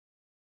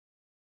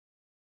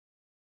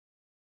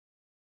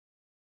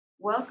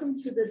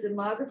Welcome to the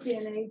Demography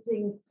and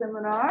Aging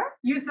Seminar.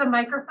 Use the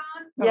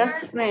microphone.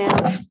 Yes, ma'am.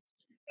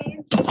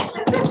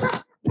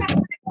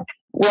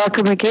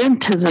 Welcome again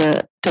to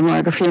the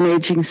Demography and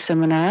Aging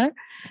Seminar.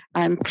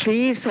 I'm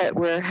pleased that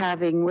we're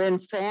having Wen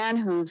Fan,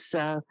 who's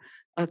a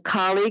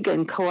colleague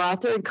and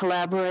co-author and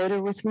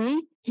collaborator with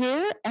me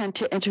here. And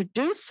to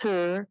introduce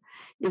her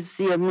is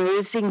the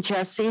amazing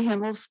Jessie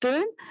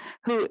Himmelstern,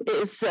 who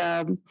is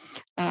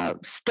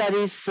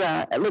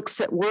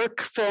looks at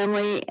work,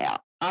 family,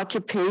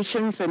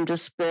 occupations, and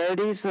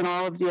disparities, and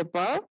all of the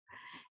above,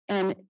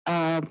 and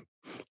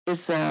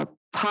is a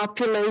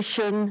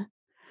population.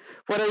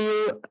 What are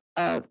you,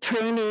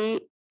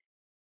 trainee?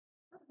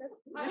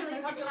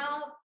 Population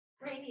health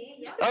trainee.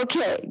 Yeah.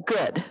 Okay,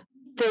 good.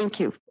 Thank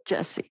you,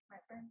 Jessie.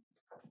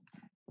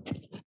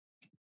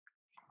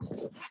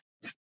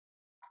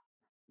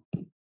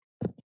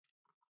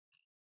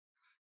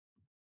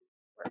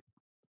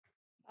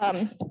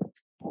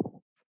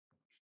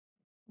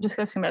 Just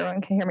assume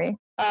everyone can hear me.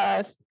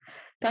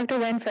 Dr.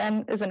 Wen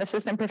Fan is an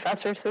assistant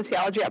professor of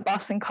sociology at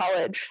Boston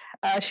College.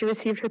 She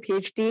received her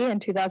PhD in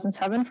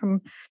 2007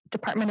 from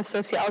Department of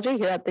Sociology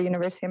here at the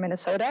University of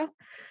Minnesota.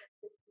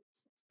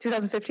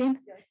 2015?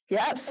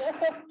 Yes.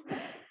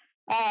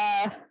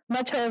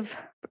 Much of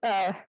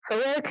her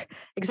work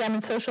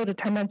examines social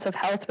determinants of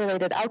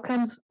health-related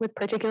outcomes, with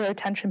particular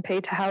attention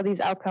paid to how these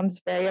outcomes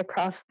vary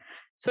across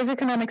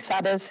socioeconomic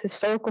status,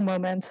 historical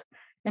moments,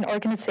 and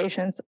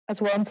organizations,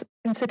 as well as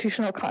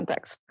institutional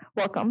context.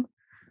 Welcome.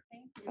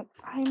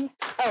 Thank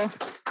you.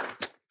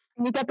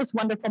 You got this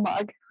wonderful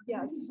mug.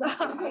 Yes.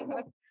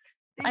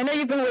 I know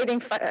you've been waiting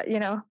for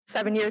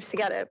 7 years to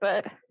get it,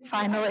 but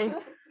finally.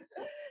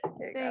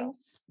 Here you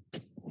Thanks. go.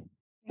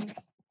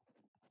 Thanks.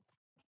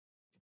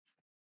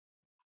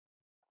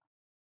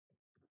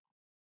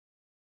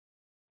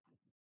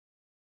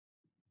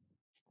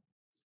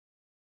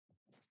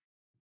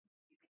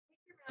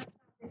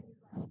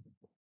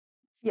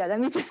 Yeah,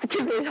 let me just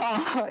give it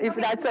if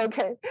that's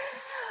okay.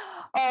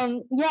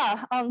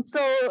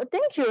 So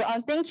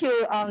thank you,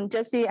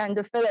 Jessie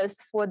and Phyllis,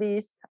 for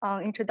this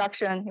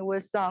introduction. It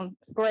was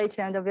great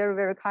and very,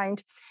 very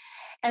kind.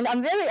 And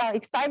I'm very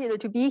excited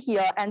to be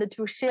here and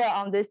to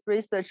share this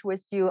research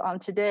with you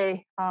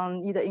today,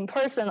 either in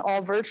person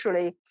or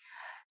virtually.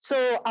 So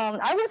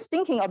I was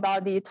thinking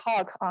about the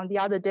talk the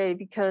other day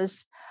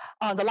because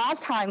the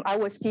last time I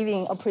was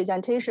giving a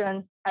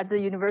presentation at the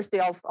University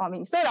of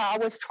Minnesota, I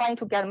was trying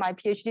to get my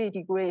PhD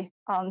degree.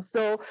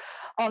 So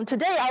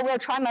today I will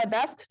try my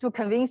best to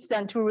convince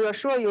and to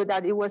reassure you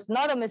that it was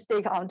not a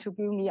mistake to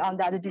give me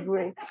that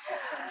degree.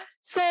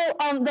 So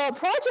the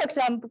project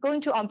I'm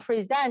going to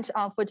present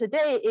for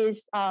today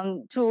is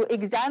to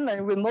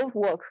examine remote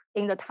work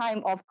in the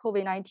time of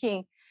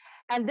COVID-19.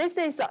 And this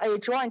is a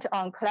joint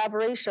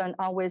collaboration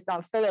with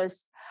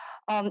Phyllis.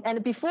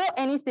 And before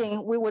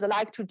anything, we would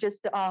like to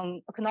just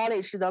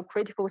acknowledge the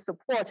critical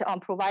support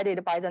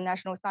provided by the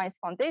National Science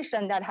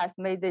Foundation that has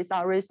made this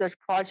research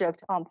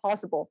project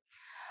possible.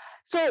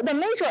 So the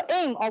major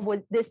aim of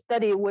this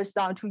study was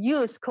to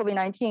use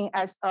COVID-19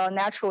 as a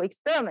natural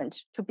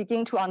experiment to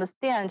begin to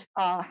understand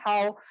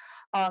how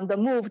the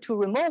move to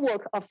remote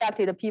work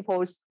affected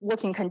people's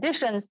working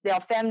conditions, their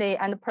family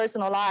and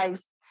personal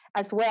lives,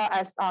 as well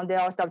as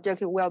their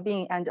subjective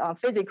well-being and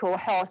physical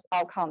health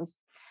outcomes.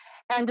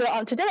 And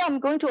today I'm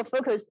going to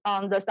focus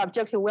on the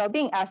subjective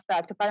well-being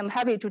aspect, but I'm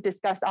happy to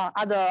discuss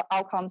other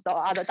outcomes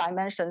or other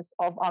dimensions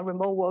of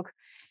remote work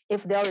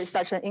if there is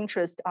such an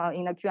interest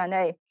in the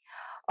Q&A.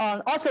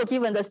 Also,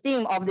 given the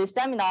theme of this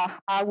seminar,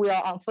 I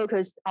will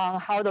focus on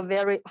how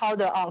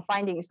the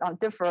findings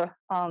differ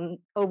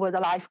over the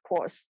life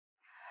course.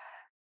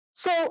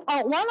 So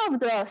one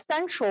of the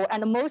central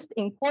and most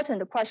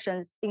important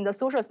questions in the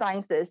social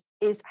sciences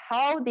is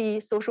how the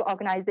social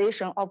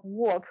organization of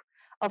work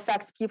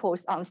affects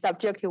people's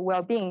subjective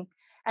well-being,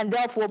 and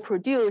therefore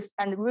produce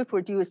and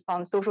reproduce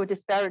social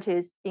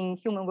disparities in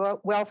human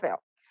welfare.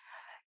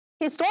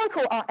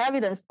 Historical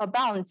evidence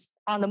abounds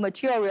on the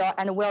material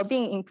and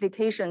well-being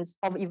implications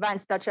of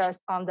events such as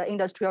the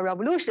Industrial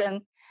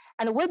Revolution,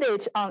 and with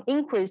it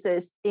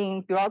increases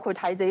in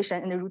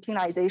bureaucratization and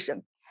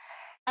routinization.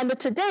 And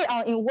today,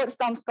 in what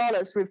some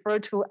scholars refer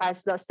to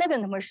as the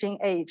second machine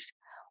age,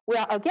 we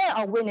are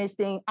again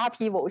witnessing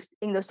upheavals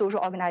in the social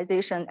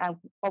organization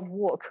of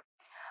work,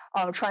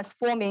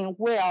 transforming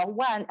where,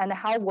 when, and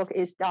how work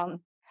is done.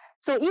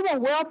 So even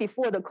well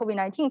before the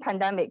COVID-19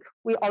 pandemic,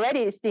 we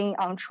already seeing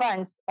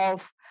trends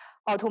of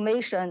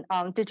automation,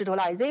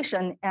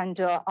 digitalization,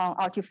 and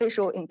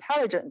artificial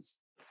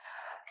intelligence.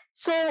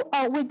 So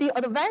with the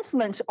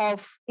advancement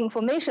of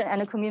information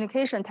and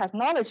communication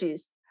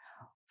technologies,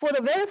 for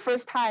the very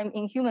first time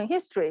in human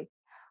history,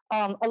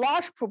 a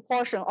large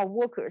proportion of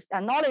workers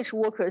and knowledge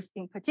workers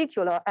in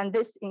particular, and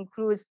this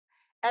includes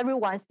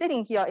everyone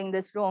sitting here in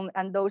this room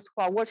and those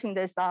who are watching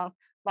this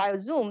via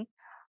Zoom,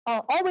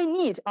 all we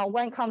need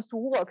when it comes to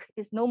work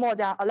is no more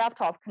than a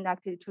laptop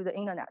connected to the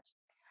internet.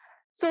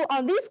 So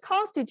these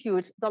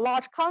constitute the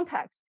large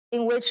context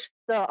in which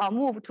the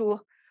move to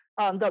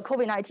the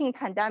COVID-19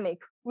 pandemic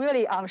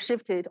really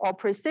shifted or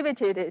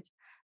precipitated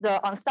the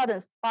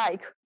sudden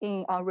spike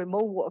in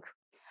remote work.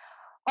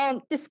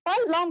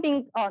 Despite long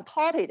being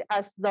touted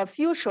as the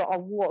future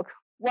of work,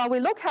 when we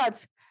look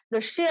at the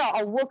share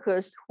of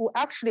workers who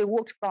actually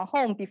worked from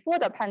home before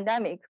the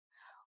pandemic,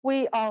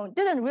 we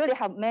didn't really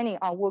have many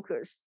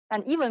workers,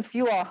 and even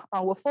fewer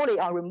were fully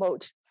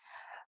remote.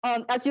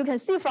 As you can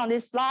see from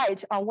this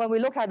slide, when we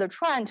look at the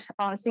trend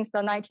since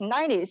the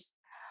 1990s,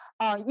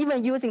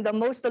 even using the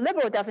most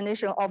liberal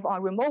definition of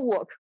remote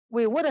work,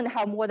 we wouldn't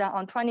have more than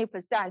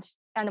 20%,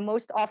 and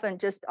most often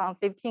just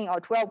 15 or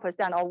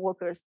 12% of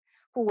workers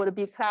who would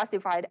be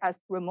classified as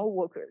remote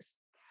workers.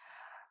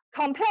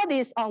 Compare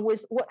this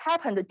with what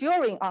happened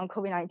during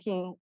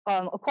COVID-19.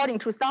 According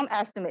to some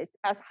estimates,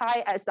 as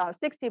high as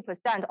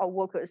 60% of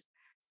workers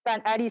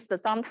spent at least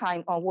some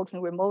time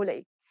working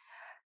remotely.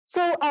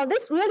 So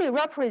this really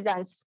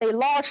represents a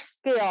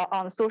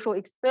large-scale social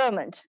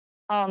experiment,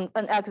 an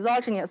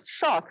exogenous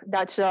shock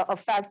that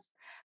affects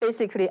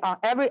basically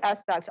every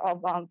aspect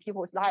of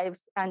people's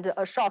lives, and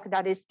a shock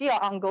that is still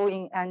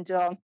ongoing and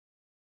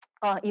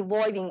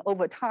evolving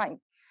over time.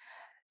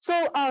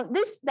 So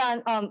this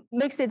then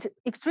makes it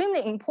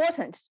extremely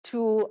important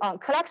to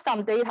collect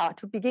some data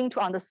to begin to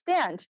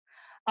understand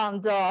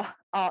the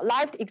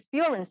lived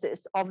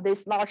experiences of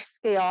this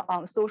large-scale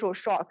social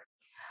shock.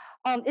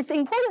 It's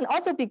important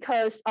also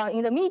because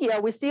in the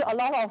media, we see a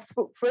lot of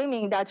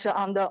framing that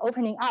the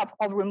opening up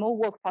of remote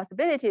work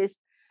possibilities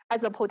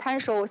as a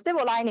potential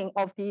silver lining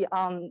of the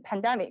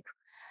pandemic.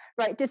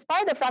 Right,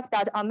 despite the fact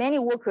that many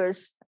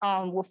workers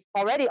were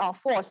already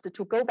forced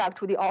to go back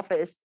to the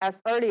office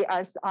as early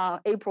as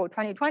April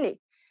 2020,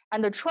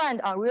 and the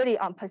trend really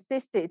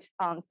persisted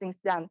since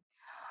then.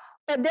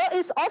 But there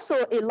is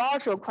also a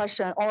larger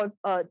question, or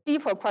a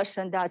deeper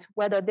question, that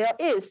whether there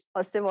is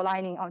a silver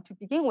lining to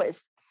begin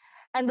with.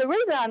 And the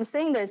reason I'm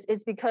saying this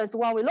is because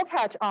when we look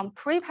at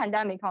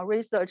pre-pandemic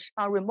research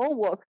on remote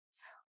work,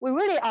 we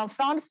really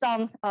found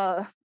some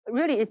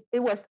really it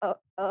was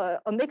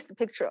a mixed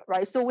picture,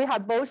 right? So we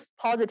had both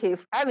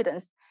positive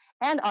evidence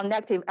and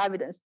negative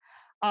evidence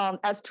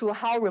as to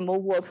how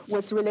remote work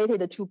was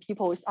related to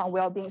people's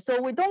well-being.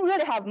 So we don't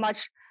really have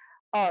much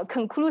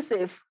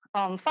conclusive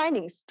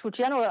findings to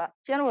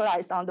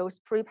generalize on those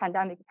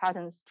pre-pandemic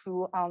patterns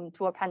to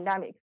a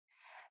pandemic.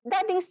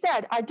 That being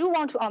said, I do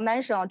want to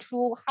mention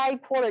two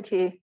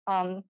high-quality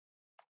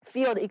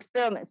field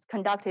experiments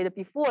conducted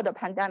before the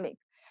pandemic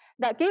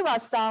that gave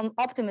us some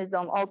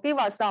optimism or gave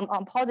us some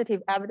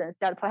positive evidence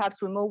that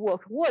perhaps remote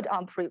work would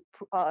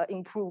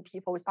improve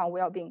people's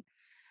well-being.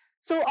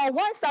 So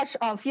one such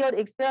field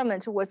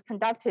experiment was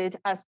conducted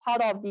as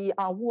part of the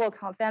Work,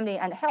 Family,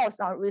 and Health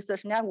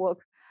Research Network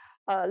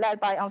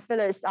led by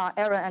Phyllis,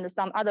 Aaron, and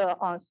some other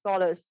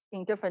scholars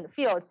in different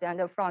fields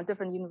and from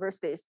different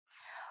universities.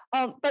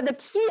 But the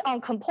key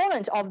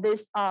component of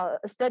this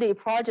study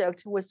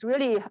project was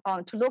really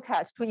to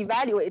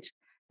evaluate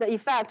the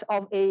effect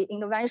of an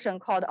intervention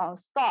called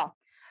STAR,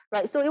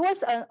 right? So it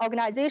was an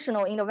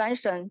organizational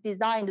intervention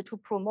designed to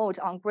promote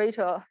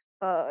greater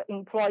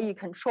employee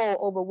control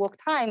over work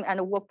time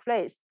and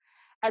workplace,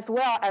 as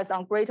well as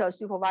greater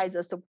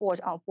supervisor support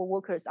for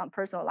workers'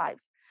 personal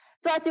lives.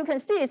 So as you can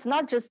see, it's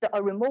not just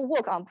a remote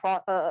work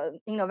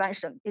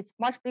intervention. It's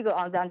much bigger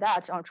than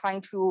that,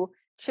 trying to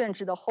change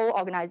the whole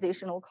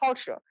organizational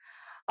culture.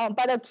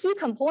 But a key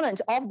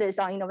component of this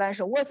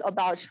intervention was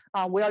about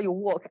where you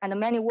work, and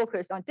many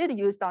workers did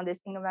use this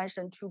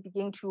intervention to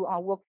begin to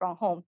work from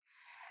home.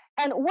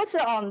 And what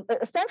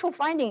a central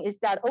finding is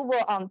that over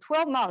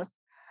 12 months,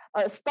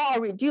 STAR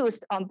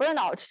reduced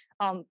burnout,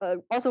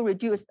 also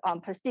reduced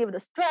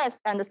perceived stress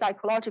and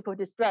psychological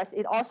distress.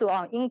 It also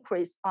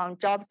increased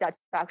job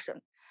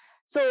satisfaction.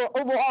 So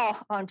overall,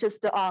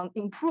 just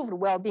improved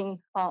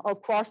well-being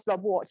across the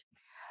board.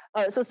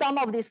 So some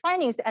of these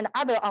findings and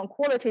other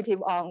qualitative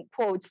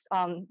quotes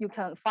you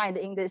can find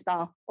in this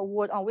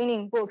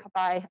award-winning book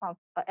by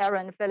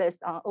Aaron and Phyllis,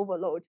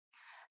 Overload.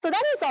 So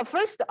that is our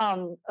first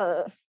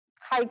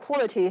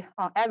high-quality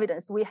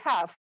evidence we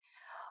have.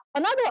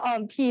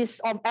 Another piece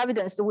of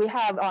evidence we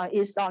have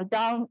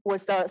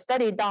was a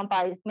study done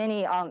by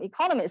many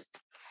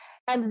economists,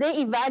 and they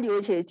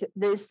evaluated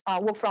this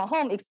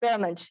work-from-home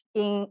experiment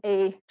in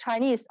a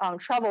Chinese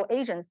travel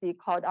agency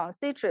called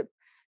Ctrip.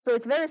 So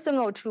it's very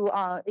similar to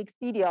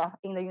Expedia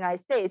in the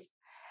United States.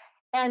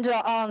 And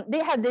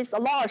they had this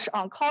large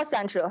call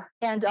center,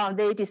 and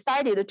they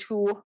decided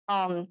to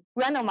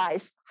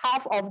randomize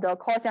half of the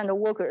call center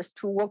workers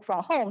to work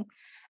from home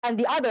and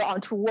the other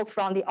to work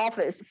from the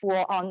office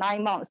for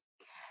 9 months.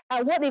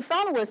 And what they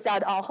found was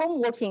that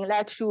home working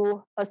led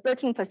to a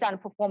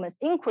 13% performance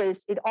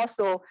increase. It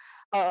also,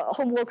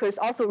 home workers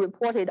also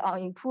reported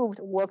improved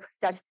work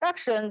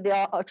satisfaction.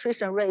 Their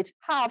attrition rate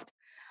halved,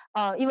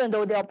 even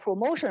though their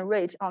promotion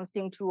rate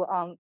seemed to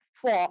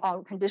fall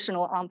on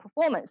conditional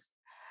performance.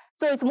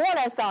 So it's more or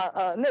less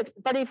mixed.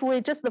 But if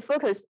we just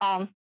focus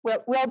on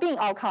well-being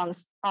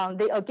outcomes,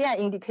 they again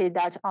indicate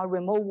that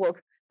remote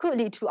work could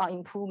lead to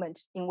improvement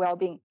in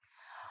well-being.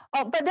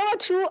 But there are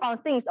two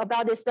things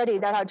about this study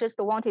that I just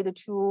wanted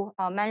to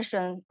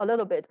mention a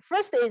little bit.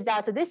 First is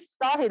that this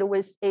started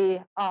with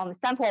a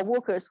sample of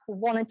workers who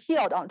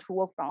volunteered to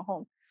work from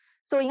home.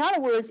 So in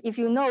other words, if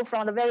you know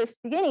from the very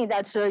beginning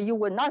that you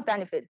would not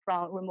benefit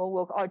from remote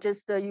work, or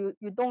just you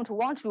don't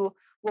want to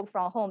work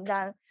from home,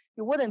 then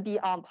you wouldn't be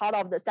part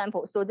of the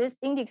sample. So this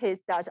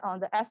indicates that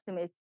the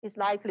estimate is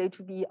likely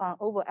to be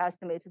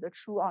overestimate the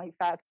true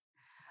effects.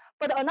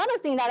 But another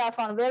thing that I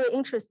found very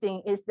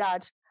interesting is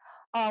that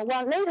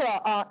one later,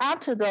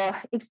 after the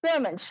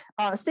experiment,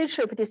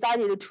 C-TRIP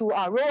decided to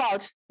roll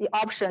out the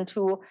option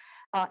to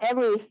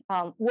every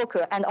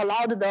worker and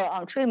allowed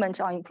the treatment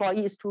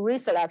employees to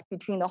reselect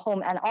between the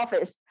home and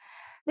office.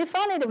 They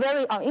found it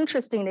very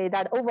interestingly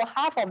that over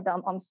half of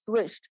them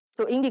switched,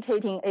 so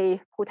indicating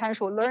a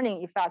potential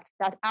learning effect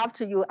that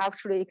after you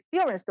actually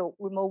experience the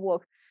remote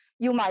work,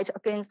 you might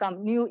gain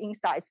some new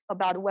insights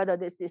about whether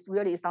this is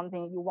really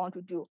something you want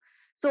to do.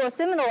 So a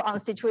similar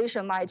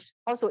situation might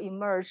also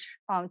emerge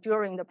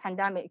during the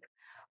pandemic,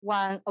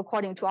 when,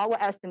 according to our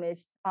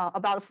estimates,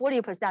 about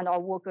 40%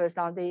 of workers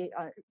they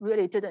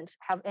really didn't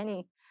have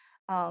any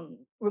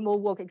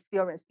remote work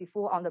experience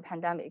before the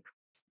pandemic.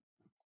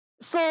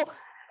 So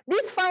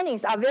these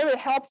findings are very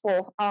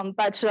helpful,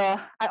 but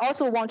I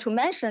also want to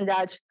mention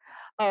that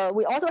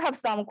we also have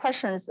some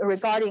questions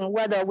regarding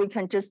whether we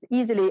can just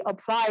easily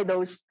apply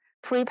those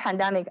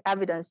pre-pandemic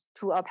evidence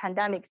to a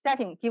pandemic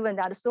setting, given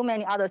that so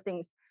many other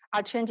things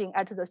are changing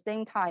at the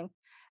same time.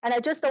 And I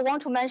just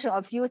want to mention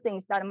a few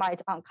things that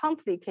might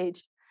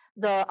complicate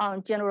the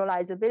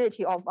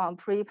generalizability of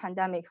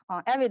pre-pandemic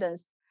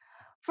evidence.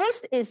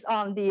 First is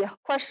the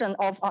question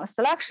of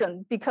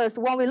selection, because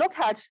when we look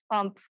at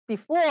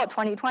before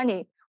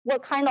 2020,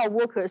 what kind of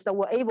workers that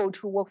were able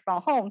to work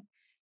from home,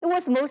 it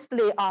was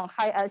mostly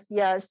high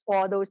SES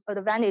or those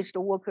advantaged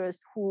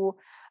workers who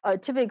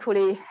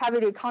typically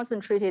heavily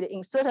concentrated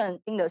in certain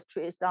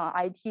industries,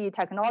 IT,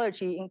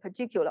 technology in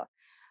particular.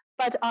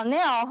 But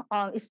now,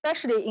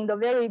 especially in the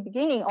very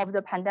beginning of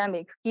the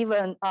pandemic,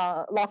 given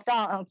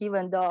lockdown,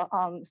 given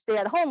the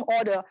stay-at-home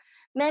order,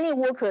 many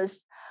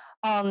workers,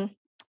 more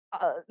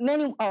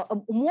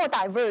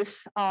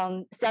diverse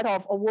set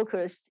of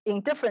workers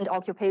in different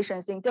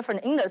occupations, in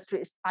different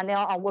industries are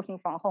now working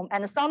from home.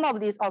 And some of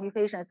these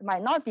occupations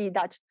might not be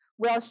that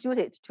well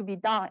suited to be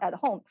done at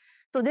home.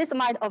 So this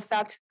might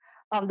affect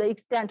the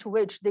extent to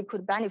which they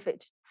could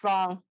benefit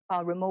from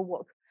remote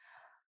work.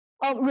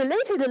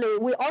 Relatedly,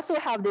 we also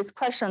have this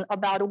question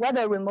about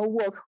whether remote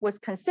work was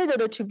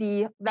considered to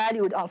be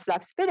valued on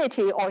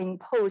flexibility or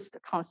imposed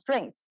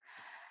constraints.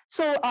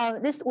 So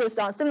this was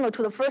similar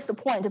to the first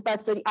point,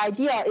 but the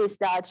idea is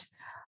that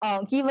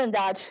given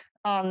that,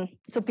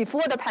 so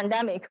before the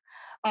pandemic,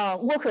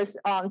 workers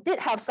did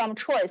have some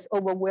choice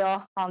over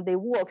where they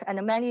work,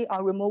 and many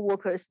remote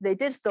workers, they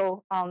did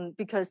so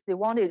because they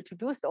wanted to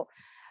do so,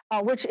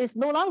 which is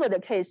no longer the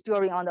case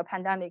during the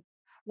pandemic,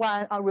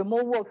 when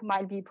remote work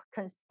might be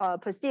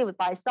perceived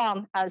by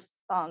some as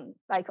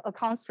like a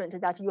constraint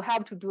that you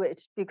have to do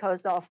it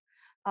because of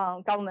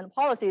government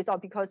policies or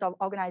because of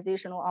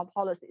organizational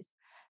policies.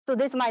 So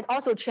this might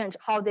also change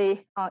how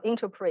they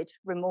interpret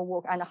remote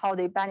work and how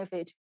they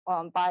benefit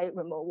by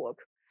remote work.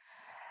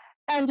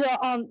 And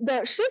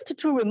the shift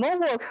to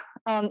remote work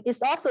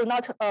is also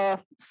not a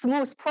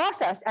smooth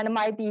process and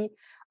might be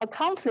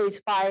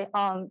accompanied by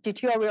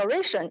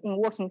deterioration in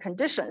working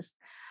conditions.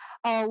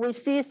 We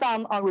see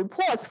some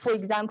reports, for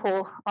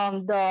example,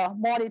 the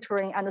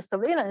monitoring and the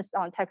surveillance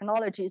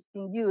technologies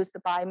being used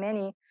by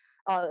many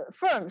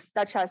firms,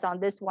 such as on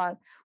this one,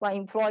 when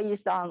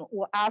employees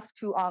were asked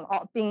to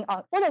being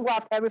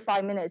photographed every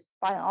 5 minutes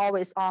by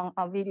always on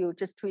video,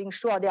 just to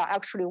ensure they are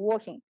actually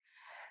working,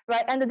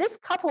 right? And this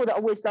coupled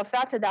with the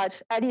fact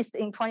that at least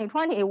in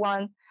 2020,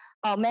 when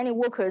many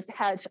workers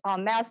had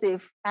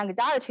massive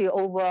anxiety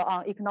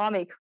over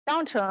economic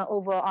downturn,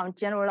 over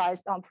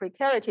generalized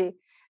precarity,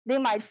 they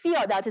might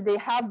feel that they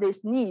have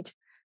this need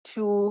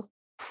to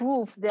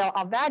prove their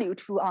value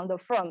to the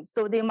firm.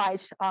 So they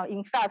might,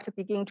 in fact,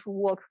 begin to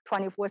work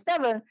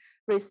 24/7,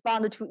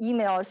 respond to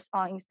emails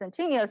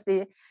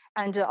instantaneously,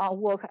 and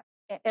work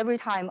every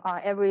time,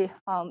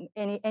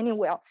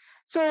 anywhere.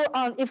 So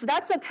if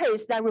that's the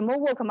case, then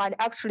remote work might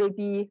actually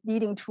be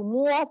leading to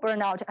more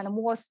burnout and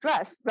more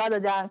stress, rather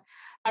than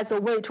as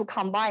a way to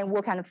combine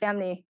work and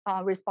family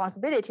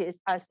responsibilities,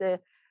 as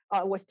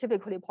was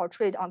typically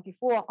portrayed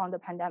before the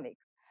pandemic.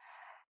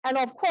 And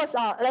of course,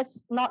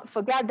 let's not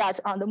forget that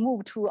the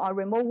move to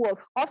remote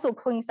work also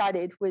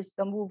coincided with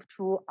the move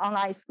to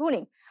online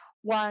schooling,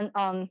 when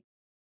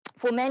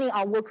for many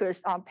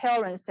workers,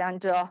 parents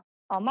and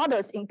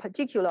mothers in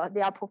particular,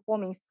 they are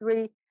performing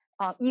 3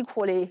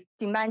 equally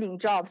demanding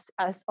jobs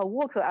as a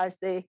worker, as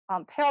a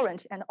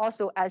parent, and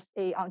also as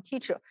a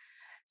teacher.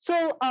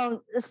 So,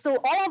 so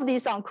all of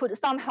these could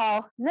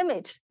somehow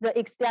limit the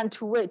extent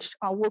to which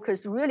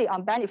workers really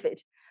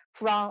benefit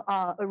from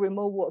a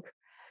remote work.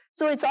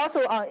 So it's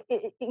also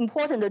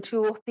important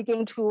to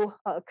begin to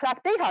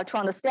collect data to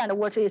understand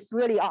what is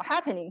really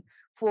happening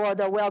for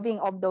the well-being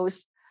of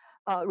those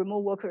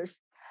remote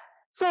workers.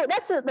 So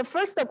that's the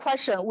first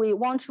question we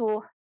want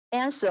to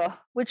answer,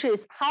 which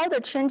is how the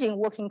changing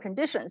working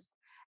conditions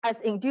as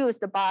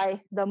induced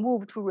by the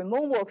move to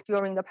remote work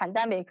during the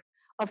pandemic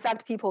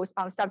affect people's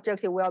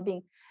subjective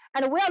well-being.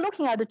 And we are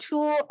looking at the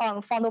two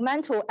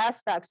fundamental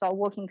aspects of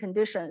working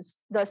conditions,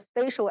 the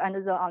spatial and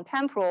the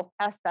temporal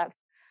aspects.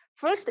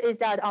 First is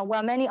that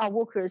while many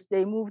workers,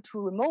 they move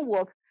to remote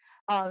work,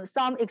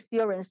 some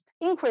experienced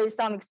increase,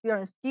 some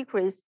experienced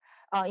decrease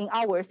in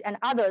hours, and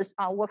others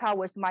work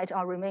hours might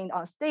remain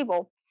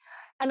stable.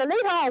 And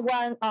later on,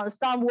 when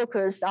some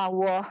workers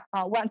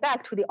went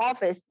back to the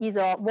office,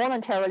 either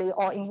voluntarily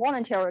or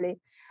involuntarily,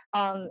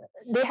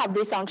 they have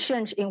this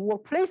change in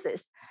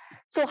workplaces.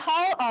 So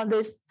how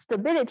this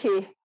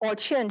stability or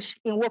change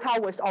in work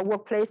hours or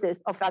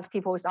workplaces affect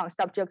people's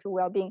subjective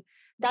well-being?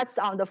 That's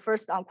the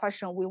first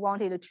question we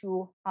wanted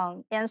to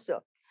answer.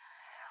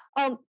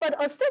 But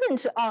a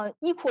second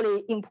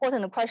equally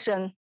important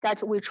question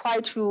that we try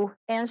to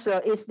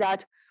answer is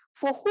that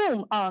for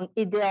whom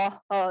is there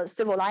a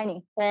silver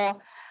lining, or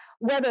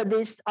whether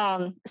this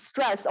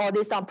stress or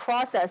this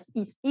process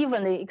is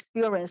evenly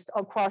experienced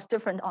across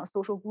different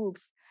social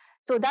groups.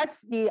 So that's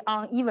the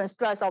uneven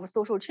stress of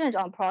social change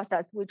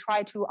process we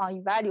try to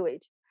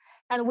evaluate.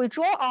 And we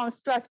draw on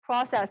stress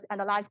process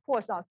and the life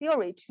course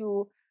theory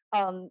to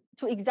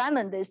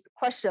examine this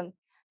question.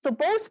 So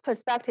both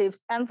perspectives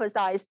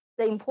emphasize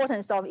the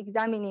importance of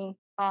examining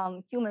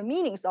human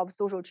meanings of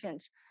social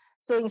change.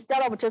 So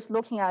instead of just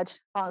looking at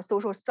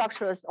social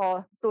structures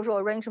or social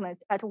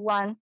arrangements at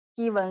one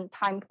given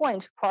time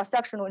point,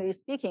 cross-sectionally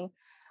speaking,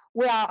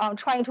 we are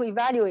trying to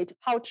evaluate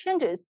how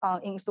changes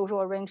in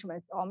social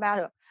arrangements or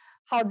matter,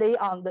 how they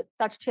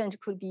such change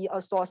could be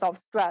a source of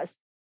stress.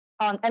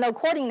 And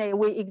accordingly,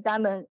 we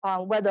examine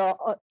whether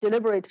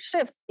deliberate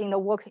shifts in the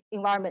work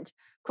environment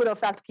could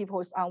affect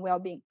people's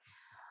well-being.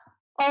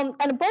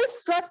 And both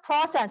stress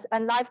process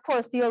and life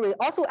course theory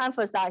also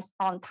emphasize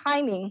on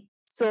timing.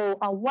 So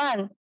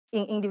one,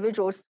 in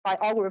individuals'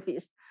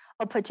 biographies,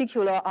 a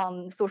particular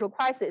social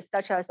crisis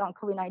such as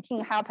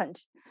COVID-19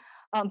 happened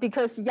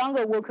because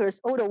younger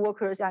workers, older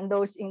workers, and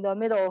those in the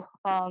middle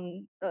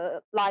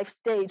life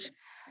stage,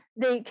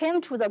 they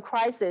came to the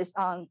crisis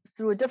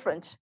through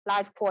different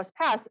life course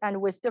paths and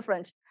with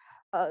different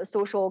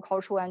social,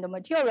 cultural, and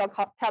material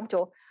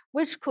capital,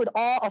 which could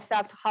all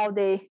affect how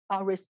they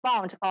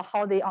respond or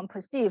how they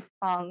perceive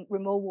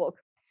remote work.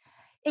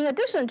 In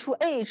addition to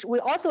age, we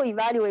also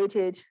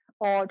evaluated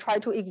or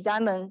tried to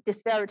examine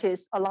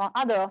disparities along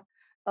other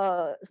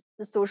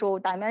social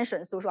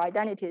dimensions, social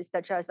identities,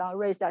 such as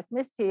race,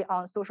 ethnicity,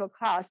 social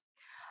class.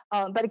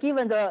 But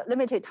given the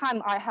limited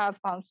time I have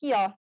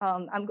here,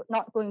 I'm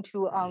not going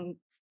to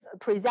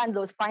present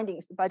those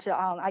findings, but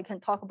I can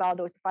talk about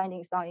those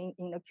findings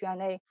in the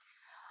Q&A.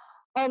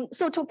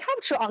 So to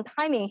capture on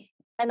timing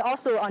and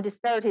also on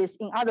disparities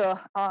in other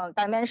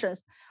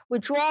dimensions, we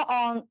draw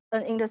on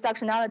an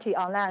intersectionality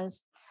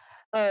lens.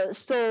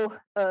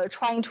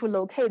 Trying to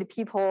locate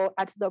people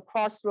at the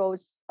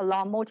crossroads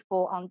along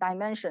multiple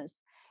dimensions.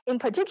 In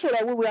particular,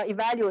 we will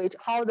evaluate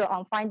how the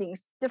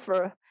findings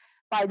differ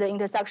by the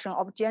intersection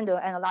of gender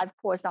and life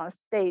course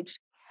stage.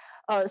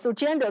 So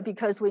gender,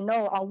 because we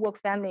know work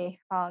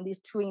family, these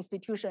two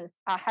institutions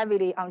are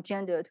heavily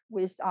gendered,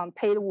 with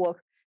paid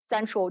work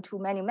central to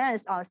many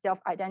men's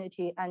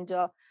self-identity, and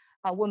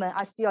women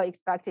are still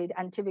expected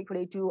and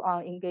typically do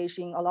engage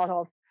in a lot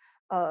of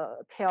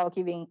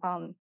caregiving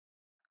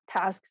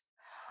tasks.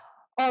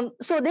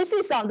 So this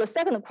is the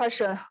second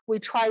question we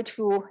try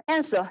to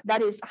answer.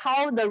 That is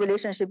how the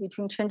relationship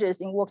between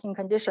changes in working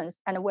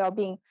conditions and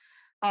well-being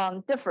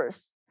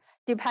differs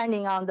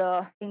depending on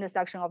the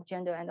intersection of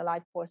gender and the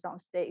life course on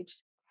stage.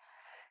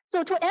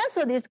 So to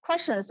answer these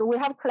questions, we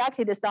have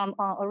collected some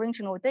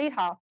original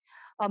data,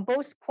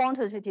 both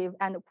quantitative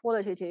and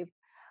qualitative.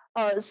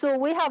 So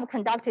we have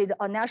conducted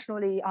a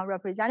nationally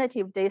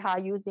representative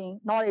data using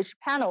Knowledge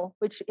Panel,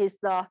 which is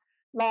the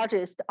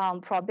largest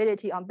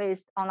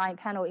probability-based online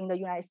panel in the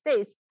United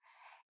States.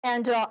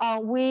 And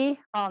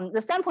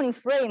the sampling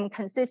frame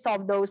consists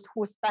of those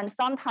who spent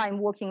some time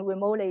working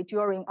remotely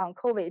during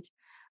COVID,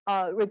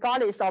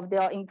 regardless of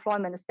their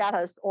employment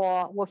status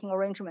or working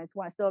arrangements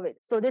when surveyed.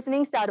 So this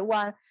means that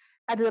when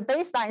at the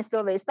baseline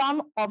survey,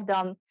 some of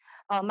them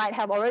might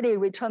have already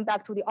returned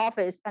back to the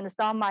office, and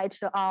some might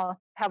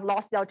have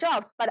lost their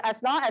jobs. But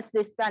as long as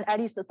they spend at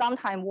least some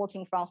time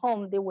working from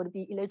home, they would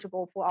be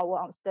eligible for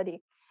our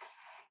study.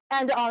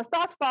 And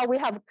thus far, we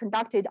have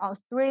conducted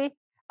 3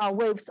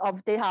 waves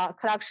of data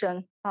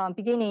collection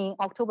beginning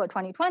October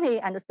 2020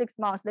 and 6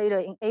 months later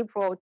in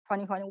April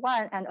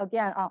 2021, and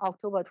again on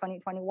October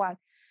 2021.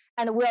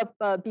 And we'll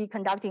be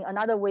conducting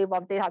another wave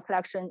of data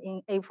collection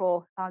in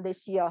April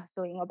this year,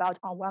 so in about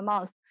 1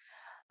 month.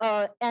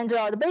 And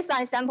the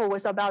baseline sample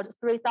was about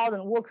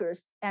 3,000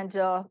 workers. And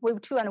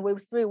wave 2 and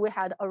wave 3, we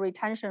had a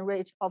retention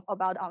rate of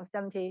about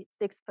 76%.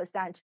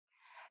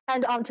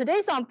 And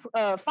today's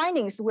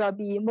findings will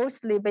be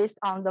mostly based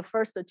on the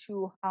first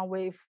 2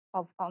 wave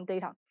of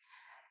data.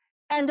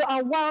 And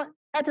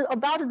at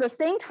about the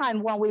same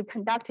time when we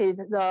conducted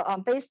the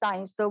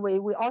baseline survey,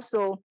 we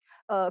also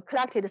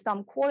collected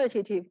some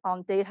qualitative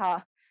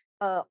data,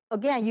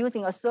 again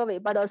using a survey,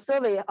 but a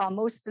survey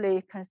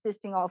mostly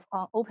consisting of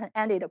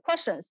open-ended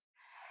questions.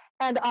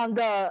 And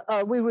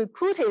we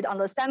recruited on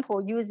the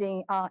sample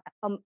using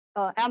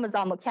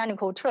Amazon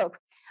Mechanical Turk.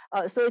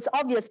 So it's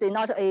obviously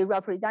not a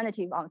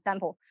representative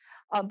sample,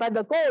 but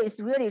the goal is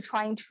really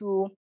trying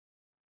to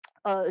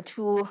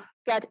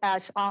get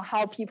at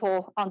how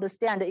people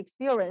understand the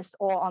experience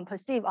or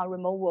perceive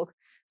remote work.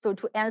 So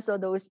to answer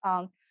those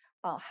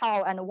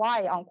how and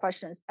why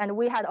questions. And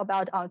we had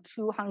about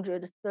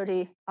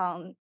 230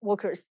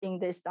 workers in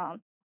this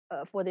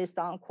for this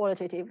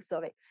qualitative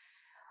survey.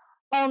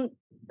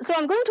 So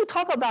I'm going to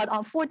talk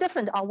about 4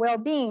 different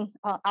well-being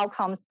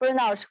outcomes: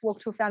 burnout,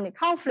 work-to-family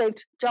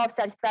conflict, job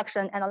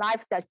satisfaction, and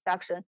life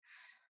satisfaction.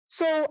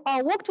 So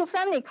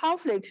work-to-family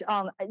conflict,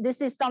 this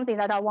is something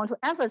that I want to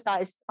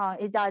emphasize,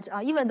 is that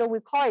even though we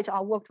call it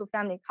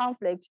work-to-family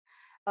conflict,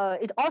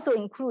 it also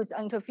includes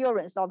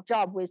interference of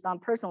job with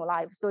personal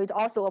life. So it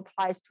also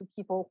applies to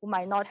people who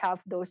might not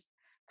have those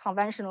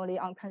conventionally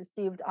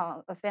conceived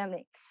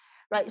family.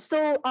 Right,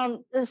 so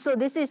so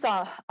this is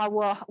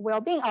our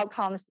well-being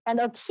outcomes, and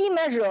a key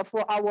measure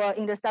for our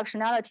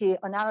intersectionality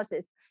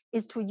analysis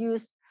is to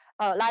use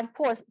life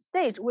course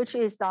stage, which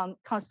is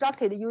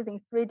constructed using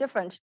 3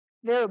 different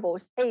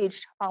variables: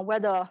 age,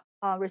 whether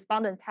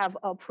respondents have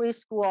a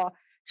preschool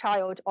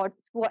child or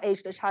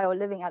school-aged child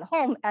living at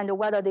home, and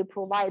whether they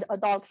provide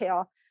adult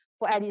care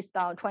for at least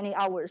 20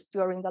 hours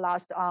during the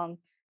last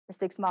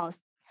 6 months.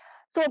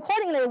 So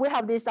accordingly, we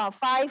have these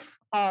 5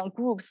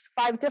 groups,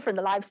 5 different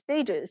life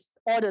stages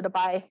ordered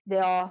by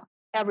their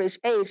average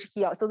age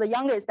here. So the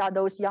youngest are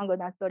those younger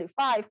than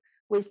 35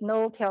 with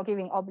no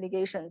caregiving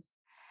obligations.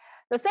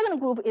 The second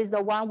group is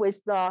the one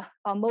with the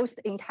most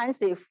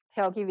intensive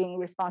caregiving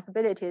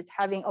responsibilities,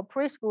 having a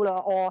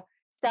preschooler or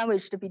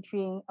sandwiched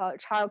between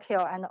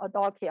childcare and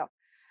adult care.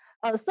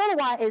 The third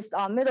one is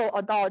middle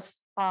adult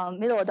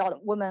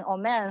women or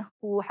men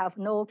who have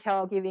no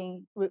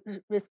caregiving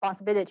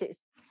responsibilities.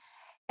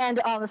 And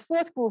the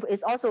 4th group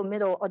is also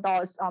middle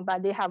adults,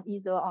 but they have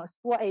either a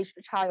school-aged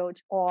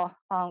child or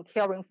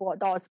caring for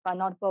adults, but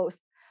not both.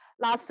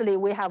 Lastly,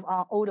 we have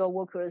older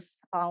workers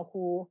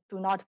who do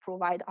not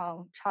provide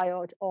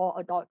child or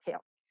adult care.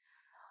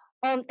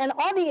 And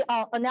all the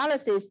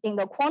analysis in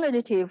the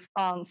quantitative,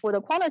 for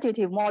the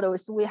quantitative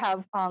models, we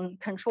have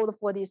controlled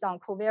for these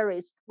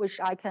covariates, which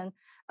I can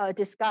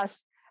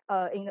discuss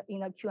in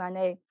the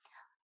Q&A.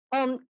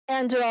 And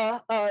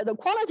the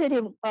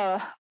quantitative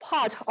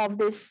part of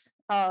this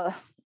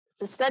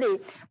study,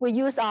 we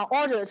use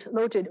ordered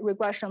loaded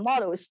regression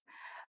models,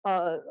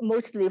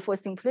 mostly for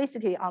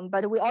simplicity,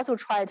 but we also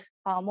tried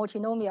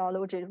multinomial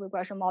loaded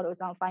regression models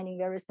finding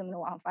very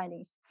similar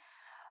findings.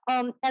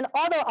 And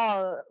all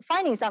the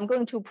findings I'm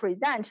going to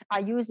present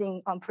are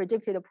using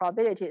predicted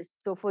probabilities.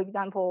 So for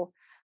example,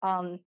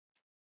 the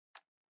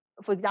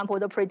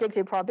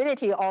predicted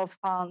probability of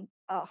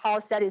how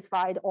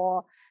satisfied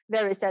or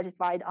very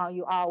satisfied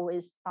you are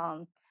with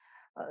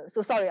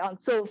so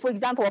for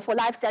example, for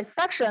life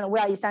satisfaction, we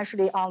are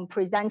essentially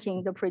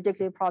presenting the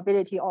predicted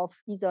probability of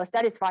either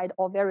satisfied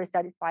or very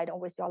satisfied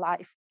with your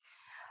life.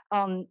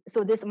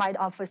 So this might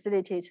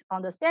facilitate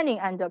understanding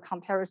and the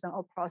comparison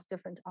across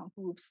different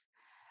groups.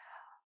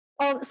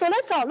 So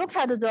let's look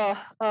at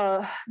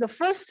the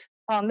first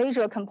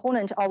major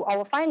component of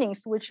our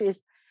findings, which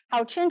is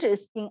how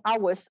changes in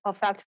hours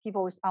affect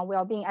people's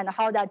well-being and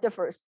how that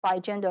differs by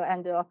gender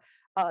and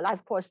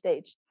life course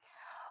stage.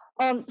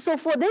 So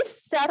for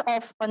this set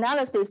of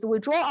analysis, we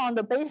draw on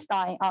the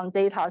baseline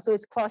data. So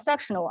it's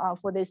cross-sectional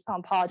for this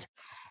part.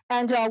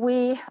 And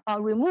we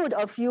removed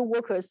a few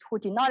workers who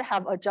did not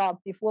have a job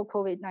before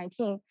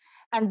COVID-19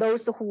 and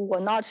those who were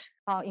not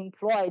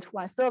employed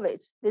when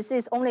surveyed. This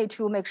is only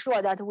to make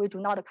sure that we do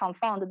not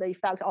confound the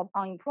effect of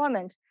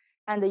unemployment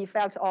and the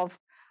effect of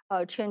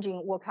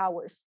changing work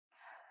hours.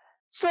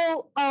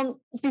 So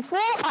before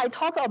I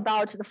talk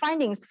about the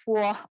findings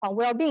for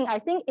well-being, I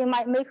think it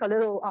might make a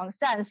little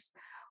sense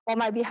or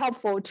might be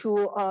helpful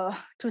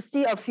to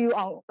see a few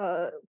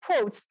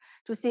quotes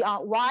to see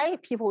why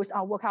people's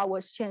work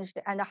hours changed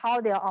and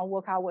how their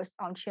work hours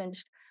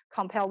changed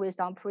compared with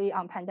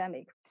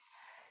pre-pandemic.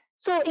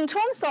 So in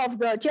terms of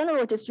the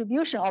general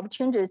distribution of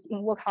changes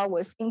in work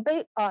hours, in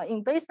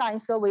baseline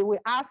survey, we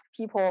asked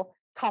people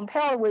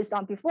compared with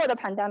before the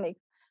pandemic,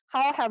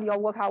 how have your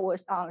work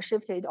hours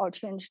shifted or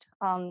changed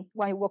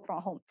when you work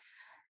from home?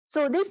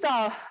 So this,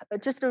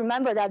 just to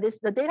remember that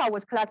the data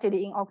was collected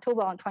in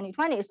October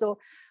 2020. So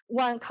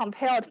when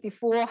compared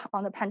before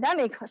on the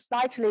pandemic,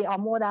 slightly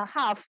more than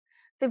half,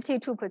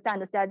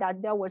 52% said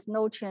that there was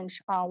no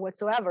change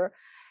whatsoever.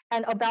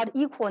 And about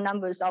equal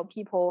numbers of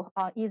people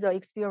either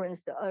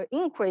experienced an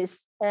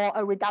increase or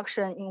a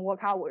reduction in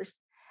work hours.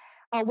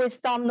 With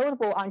some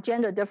notable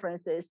gender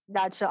differences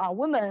that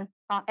women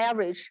on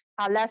average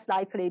are less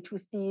likely to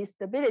see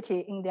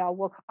stability in their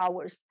work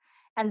hours.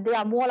 And they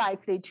are more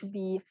likely to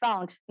be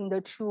found in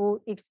the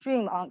 2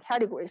 extreme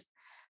categories.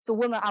 So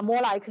women are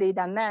more likely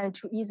than men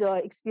to either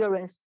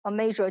experience a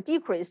major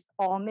decrease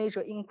or a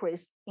major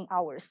increase in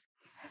hours.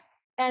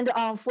 And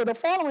for the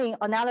following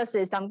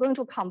analysis, I'm going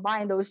to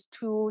combine those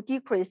two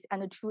decreased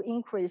and two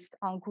increased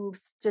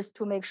groups just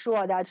to make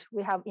sure that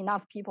we have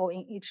enough people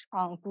in each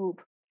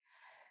group.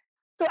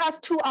 So as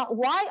to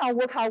why our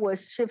work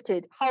hours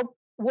shifted, how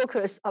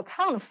workers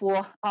account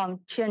for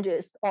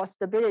changes or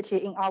stability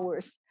in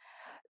hours,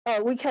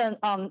 we can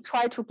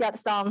try to get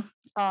some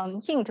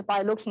hint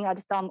by looking at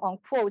some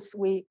quotes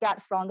we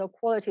get from the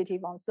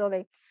qualitative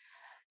survey.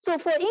 So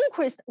for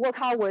increased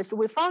work hours,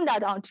 we found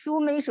that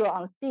two major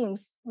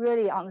themes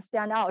really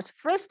stand out.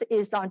 First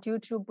is due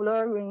to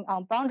blurring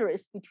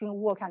boundaries between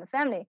work and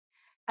family.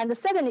 And the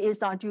second is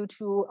due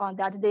to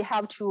that they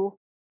have to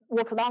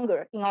work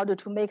longer in order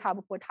to make up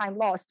for time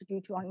lost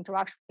due to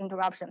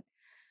interruption.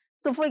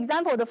 So for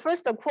example, the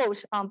first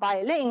quote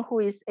by Lynn, who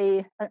is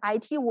an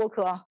IT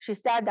worker, she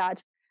said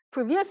that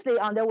previously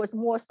there was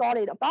more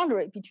solid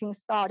boundary between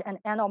start and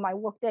end of my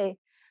workday.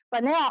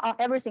 But now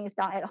everything is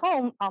done at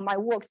home. My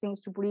work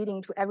seems to bleed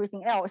into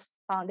everything else.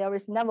 There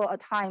is never a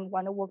time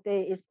when the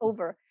workday is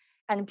over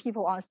and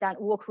people send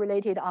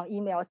work-related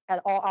emails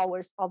at all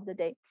hours of the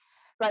day.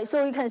 Right,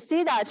 so you can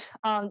see that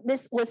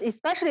this was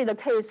especially the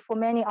case for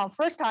many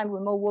first-time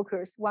remote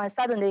workers. When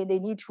suddenly they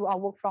need to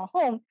work from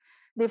home,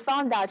 they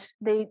found that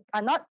they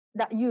are not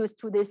that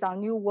used to this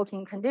new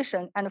working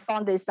condition and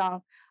found this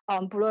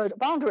blurred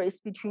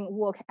boundaries between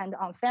work and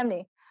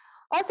family.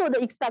 Also,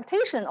 the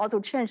expectation also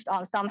changed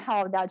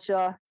somehow that,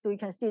 so you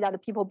can see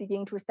that people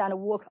begin to send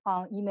work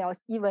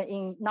emails even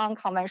in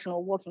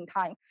non-conventional working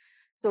time.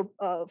 So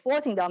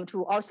forcing them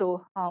to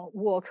also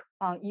work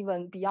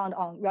even beyond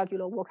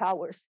regular work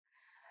hours.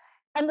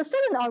 And the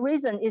second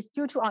reason is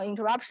due to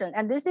interruption.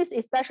 And this is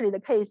especially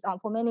the case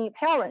for many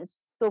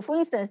parents. So for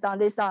instance,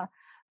 this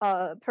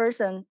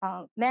person,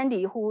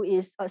 Mandy, who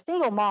is a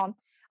single mom,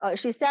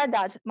 she said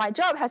that my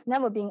job has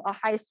never been a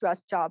high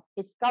stress job,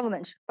 it's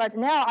government. But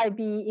now I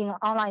be in an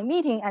online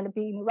meeting and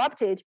be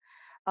interrupted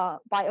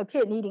by a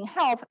kid needing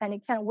help and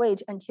it can't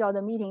wait until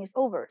the meeting is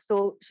over.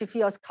 So she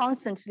feels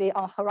constantly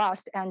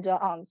harassed and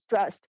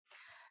stressed.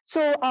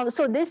 So,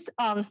 this,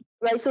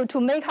 right, so to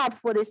make up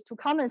for this, to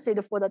compensate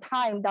for the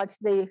time that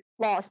they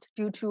lost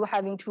due to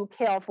having to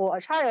care for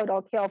a child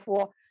or care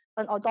for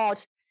an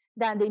adult,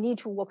 then they need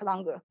to work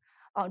longer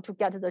to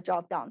get the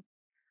job done.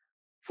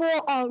 For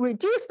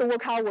reduced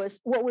work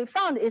hours, what we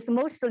found is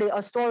mostly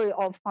a story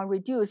of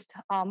reduced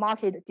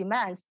market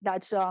demands.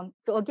 That so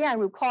again,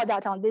 recall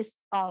that this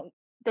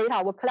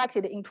data were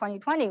collected in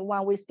 2020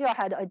 when we still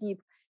had a deep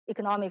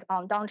economic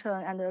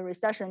downturn and a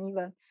recession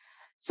even.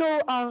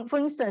 So for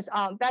instance,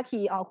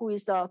 Becky, who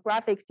is a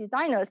graphic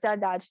designer,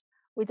 said that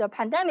with the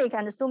pandemic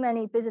and so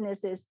many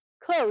businesses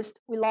closed,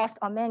 we lost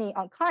many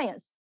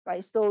clients,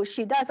 right? So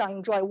she does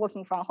enjoy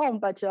working from home,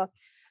 but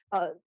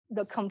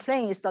the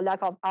complaint is the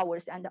lack of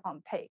hours and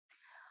pay.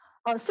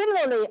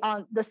 Similarly,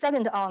 the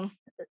second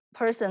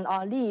person,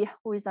 Lee,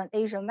 who is an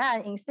Asian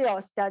man in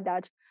sales, said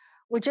that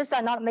we just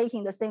are not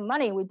making the same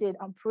money we did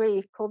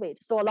pre-COVID.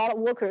 So a lot of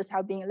workers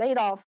have been laid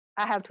off.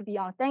 I have to be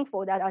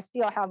thankful that I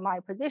still have my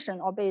position,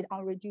 albeit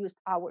on reduced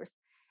hours.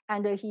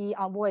 And he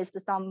voiced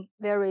some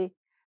very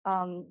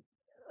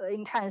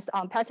intense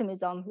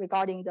pessimism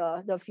regarding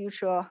the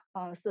future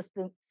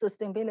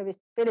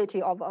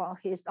sustainability of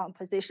his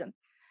position.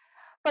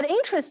 But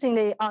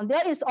interestingly,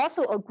 there is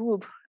also a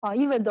group,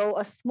 even though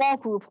a small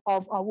group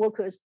of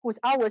workers whose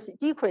hours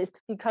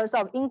decreased because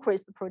of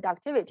increased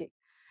productivity.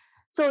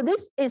 So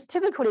this is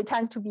typically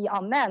tends to be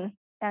men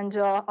and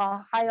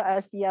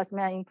higher SES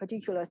men in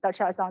particular,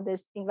 such as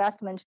this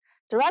investment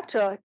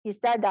director. He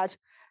said that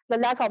the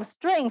lack of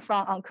strain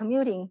from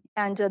commuting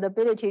and the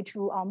ability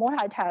to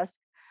multitask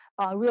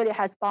really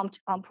has bumped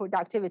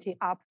productivity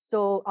up.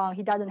 So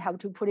he doesn't have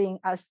to put in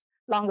as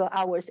longer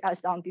hours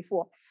as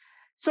before.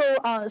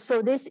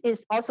 So this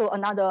is also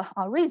another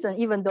reason,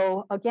 even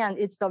though, again,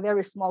 it's a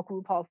very small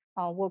group of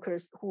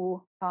workers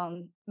who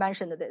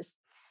mentioned this.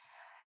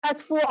 As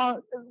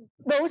for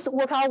those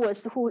work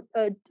hours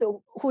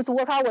whose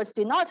work hours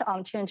did not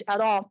change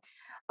at all,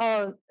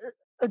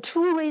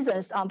 two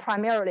reasons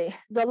primarily.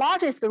 The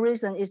largest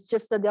reason is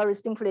just that there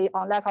is simply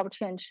a lack of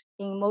change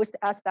in most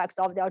aspects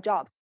of their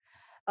jobs.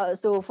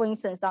 So for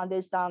instance,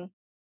 this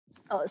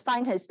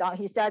scientist,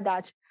 he said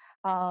that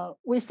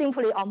we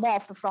simply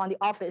morphed from the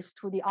office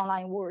to the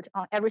online world.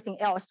 Everything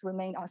else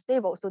remained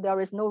unstable. So there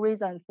is no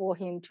reason for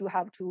him to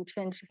have to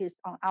change his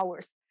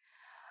hours.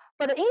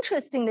 But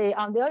interestingly,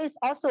 there is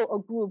also a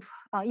group,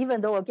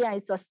 even though again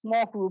it's a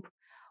small group,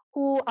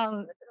 who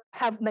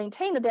have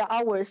maintained their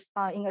hours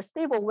in a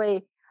stable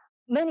way,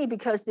 mainly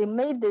because they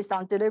made this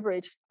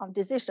deliberate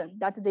decision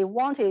that they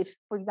wanted,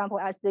 for example,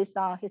 as this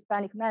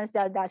Hispanic man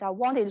said, that I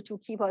wanted to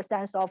keep a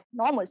sense of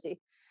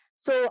normalcy.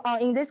 So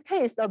in this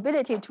case, the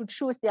ability to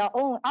choose their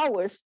own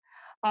hours,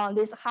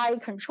 this high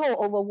control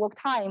over work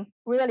time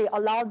really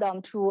allowed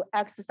them to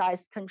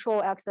exercise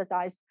control,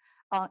 exercise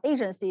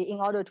agency in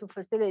order to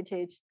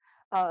facilitate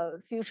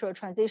future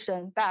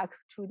transition back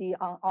to the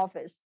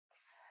office.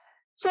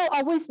 So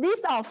with these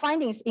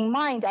findings in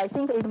mind, I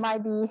think it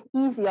might be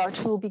easier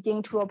to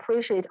begin to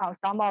appreciate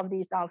some of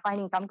these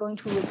findings I'm going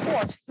to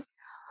report.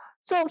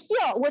 So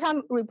here, what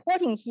I'm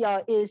reporting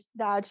here is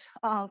that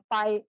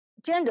by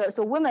gender,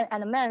 so women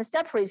and men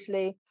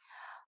separately,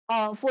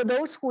 for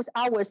those whose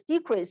hours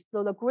decreased,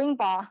 so the green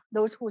bar,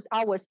 those whose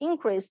hours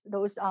increased,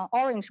 those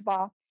orange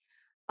bar,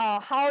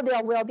 how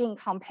their well-being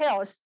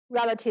compares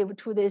relative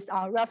to this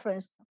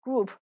reference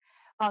group,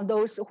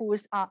 those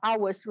whose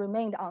hours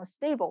remained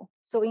unstable.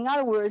 So in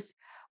other words,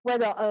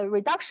 whether a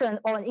reduction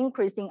or an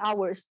increase in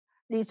hours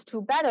leads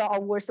to better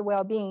or worse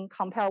well-being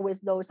compared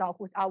with those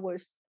whose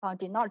hours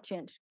did not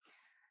change.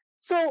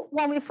 So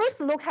when we first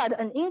look at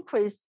an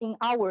increase in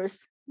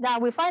hours,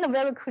 then we find a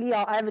very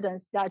clear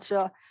evidence that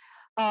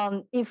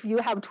if you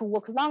have to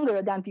work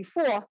longer than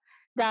before,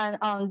 then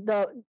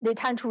they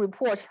tend to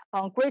report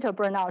greater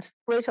burnout,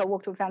 greater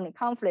work-to-family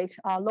conflict,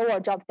 lower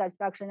job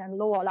satisfaction, and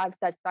lower life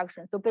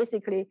satisfaction. So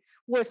basically,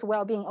 worse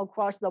well-being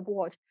across the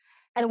board.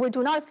 And we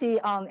do not see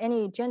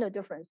any gender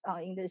difference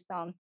in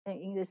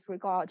this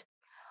regard.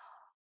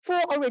 For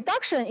a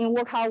reduction in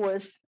work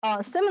hours,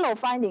 similar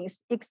findings,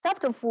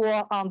 except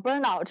for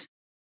burnout.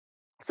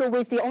 So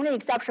with the only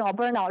exception of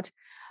burnout,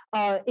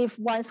 if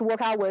one's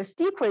work hours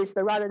decreased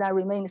rather than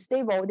remain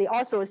stable, they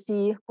also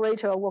see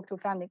greater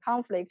work-to-family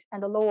conflict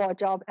and lower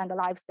job and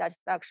life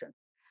satisfaction.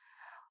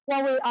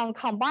 When we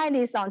combine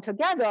these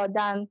together,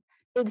 then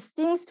it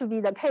seems to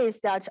be the case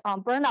that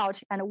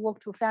burnout and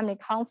work-to-family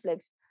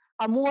conflict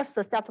are more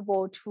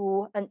susceptible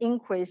to an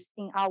increase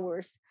in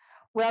hours,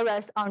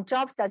 whereas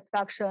job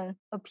satisfaction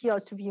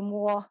appears to be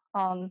more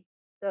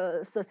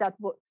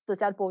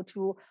susceptible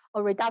to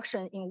a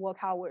reduction in work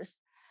hours.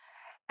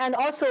 And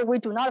also, we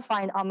do not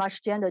find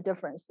much gender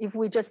difference if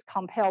we just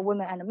compare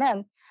women and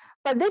men.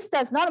 But this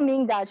does not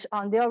mean that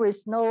there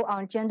is no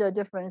gender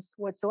difference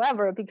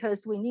whatsoever,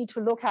 because we need to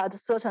look at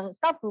certain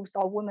subgroups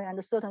of women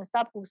and certain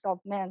subgroups of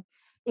men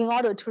in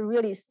order to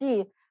really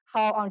see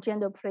how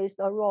gender plays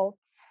a role.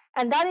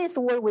 And that is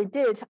what we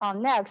did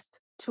next,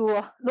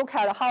 to look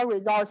at how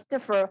results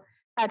differ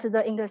at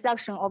the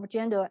intersection of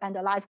gender and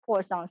the life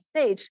course on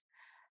stage.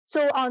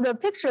 So the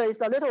picture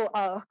is a little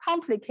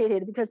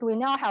complicated because we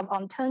now have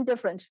 10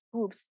 different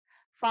groups,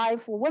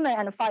 5 for women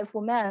and 5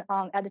 for men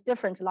at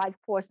different life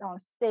course on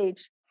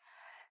stage.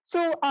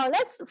 So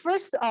let's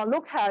first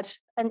look at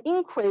an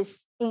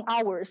increase in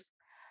hours.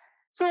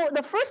 So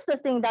the first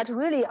thing that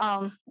really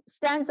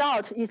stands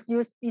out is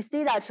you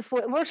see that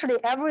for virtually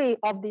every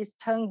of these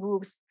 10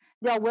 groups,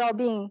 their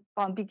well-being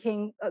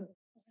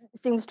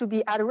seems to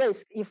be at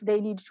risk if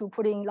they need to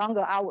put in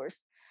longer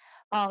hours.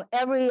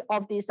 Every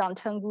of these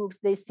 10 groups,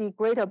 they see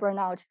greater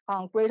burnout,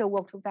 greater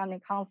work-to-family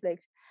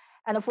conflict.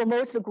 And for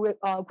most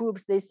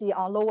groups, they see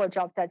lower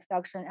job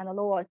satisfaction and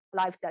lower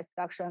life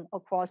satisfaction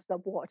across the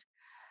board.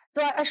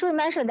 So I should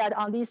mention that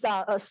these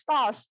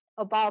stars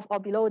above or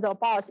below the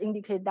bars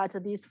indicate that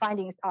these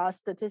findings are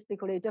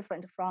statistically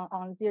different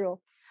from 0.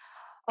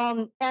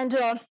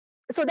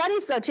 So that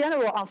is a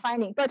general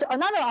finding. But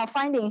another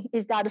finding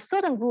is that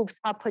certain groups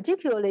are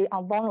particularly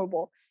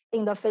vulnerable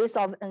in the face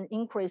of an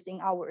increase in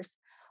hours.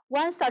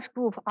 One such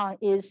group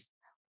is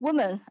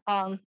women,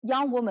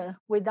 young women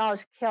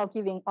without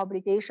caregiving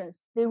obligations.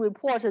 They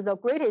report the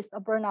greatest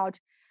burnout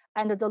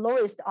and the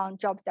lowest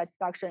job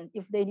satisfaction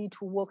if they need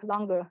to work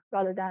longer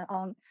rather than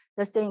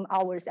the same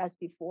hours as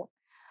before.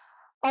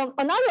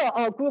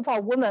 Another group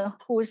of women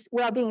whose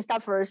well-being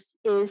suffers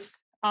is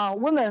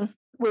women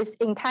with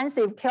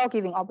intensive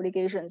caregiving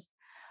obligations.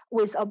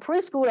 With a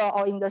preschooler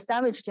or in the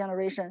sandwich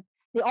generation,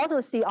 they also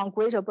see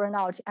greater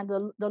burnout and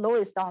the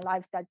lowest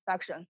life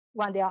satisfaction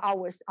when their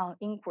hours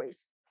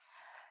increase.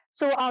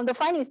 So the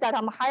findings that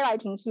I'm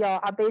highlighting here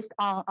are based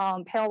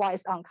on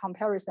pairwise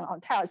comparison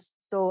on tests.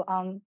 So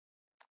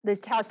these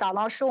tests are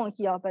not shown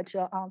here, but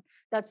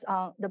that's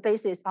the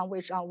basis on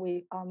which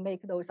we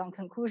make those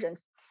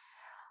conclusions.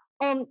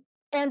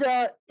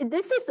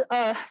 This is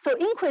so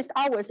increased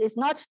hours is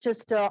not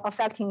just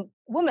affecting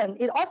women;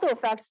 it also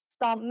affects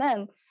some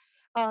men.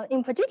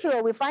 In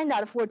particular, we find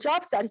that for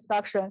job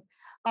satisfaction,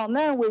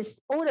 men with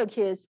older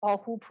kids or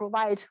who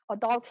provide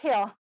adult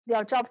care,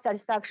 their job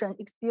satisfaction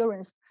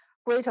experience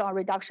greater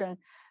reduction,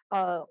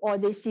 or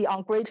they see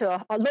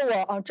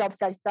lower job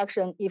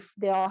satisfaction if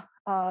their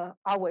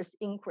hours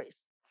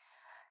increase.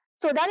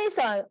 So that is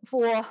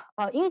for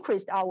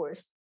increased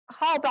hours.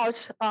 How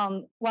about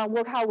when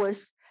work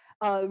hours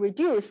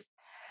reduce?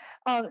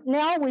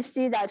 Now we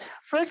see that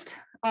first,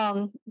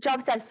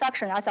 job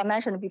satisfaction, as I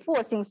mentioned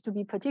before, seems to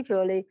be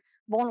particularly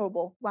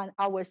vulnerable when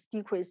hours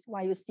decrease,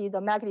 when you see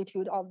the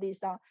magnitude of these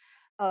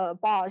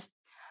bars.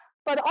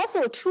 But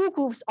also 2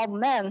 groups of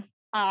men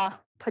are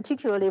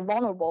particularly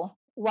vulnerable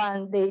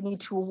when they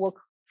need to work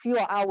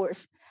fewer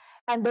hours.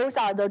 And those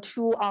are the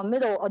 2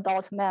 middle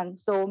adult men.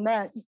 So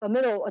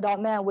middle adult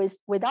men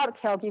without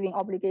caregiving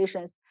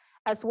obligations,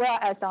 as well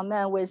as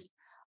men with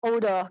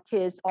older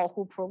kids or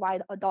who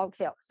provide adult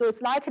care. So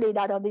it's likely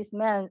that these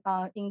men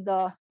in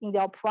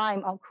their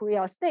prime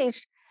career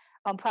stage,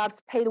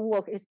 perhaps paid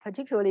work is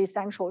particularly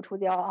central to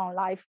their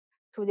life,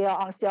 to their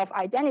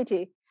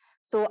self-identity.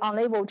 So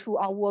unable to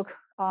work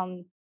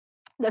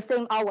the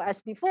same hour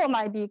as before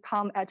might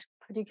become at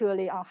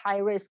particularly high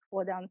risk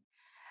for them.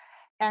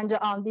 And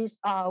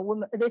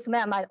this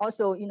man might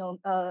also,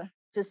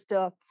 just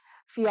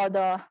feel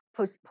the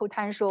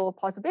potential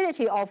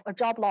possibility of a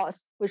job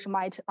loss, which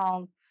might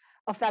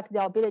affect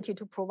their ability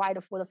to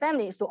provide for the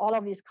family. So all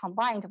of these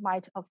combined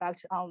might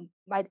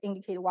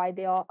indicate why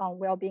their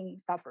well-being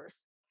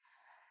suffers.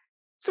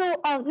 So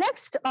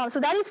next, so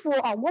that is for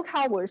work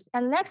hours.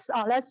 And next,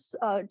 let's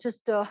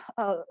just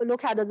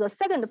look at the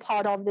second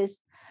part of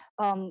this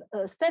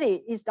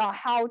study is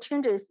how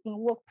changes in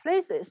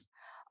workplaces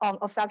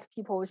affect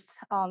people's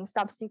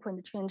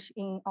subsequent change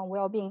in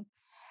well-being.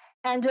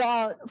 And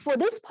for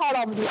this part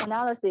of the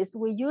analysis,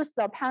 we use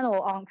the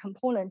panel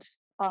component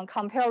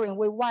comparing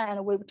wave 1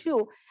 and wave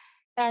 2.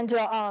 And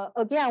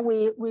again,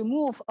 we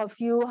remove a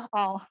few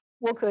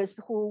workers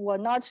who were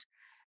not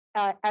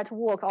at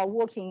work or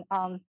working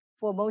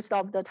for most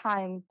of the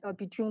time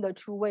between the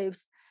two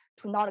waves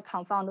to not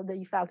confound the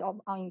effect of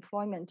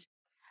unemployment.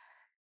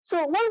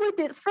 So what we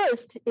did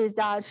first is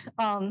that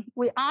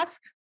we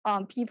asked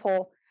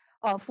people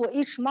for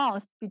each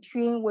month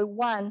between wave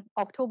 1,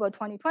 October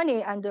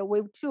 2020, and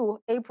wave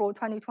 2, April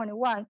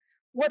 2021,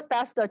 what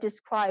best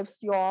describes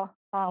your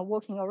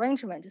working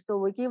arrangement. So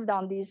we give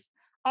them these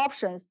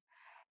options,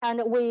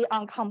 and we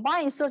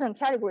combine certain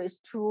categories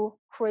to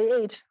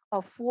create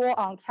a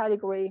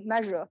 4-category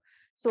measure.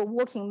 So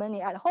working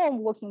many at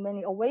home, working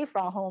many away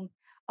from home,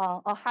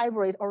 a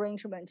hybrid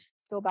arrangement.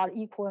 So about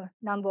equal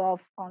number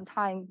of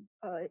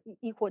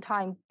equal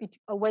time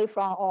away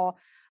from or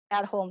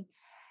at home.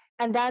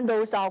 And then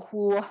those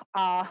who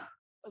are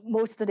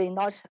mostly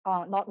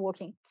not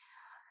working.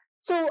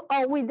 So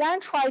we then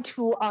try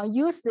to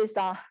use this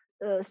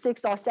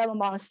 6 or 7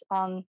 months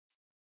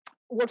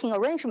working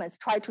arrangements,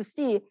 try to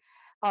see,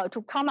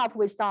 to come up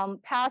with some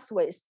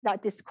pathways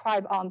that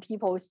describe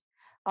people's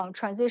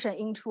transition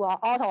into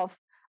out of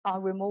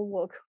remote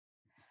work.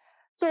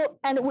 So,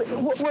 and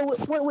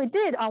what we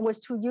did was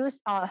to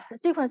use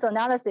sequence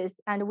analysis,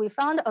 and we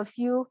found a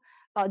few,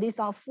 these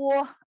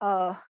 4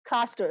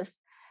 clusters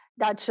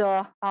that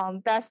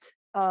that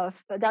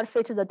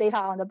fit the data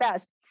on the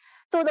best.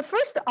 So the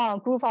first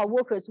group of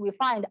workers we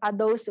find are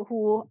those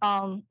who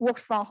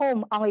worked from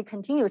home on a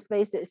continuous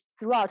basis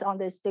throughout on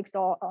this 6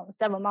 or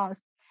 7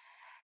 months.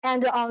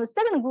 And the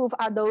second group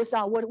are those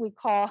what we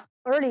call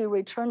early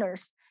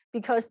returners,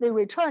 because they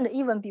returned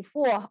even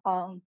before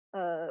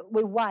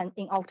wave 1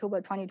 in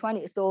October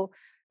 2020, so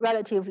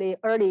relatively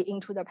early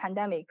into the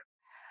pandemic.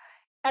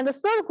 And the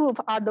third group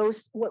are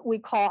those what we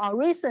call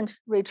recent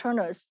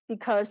returners,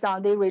 because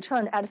they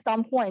returned at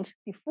some point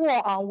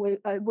before wave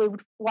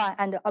 1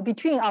 and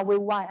between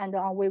wave 1 and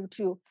wave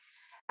 2.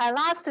 And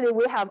lastly,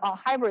 we have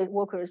hybrid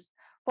workers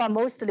who are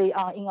mostly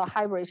in a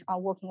hybrid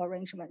working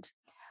arrangement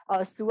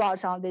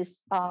throughout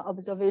this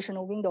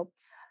observational window.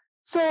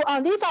 So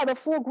these are the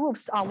 4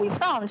 groups we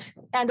found,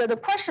 and the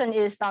question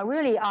is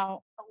really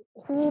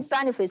who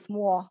benefits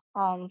more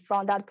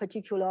from that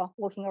particular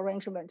working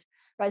arrangement,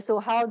 right? So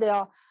how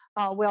their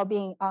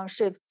well-being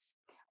shifts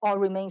or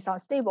remains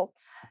unstable.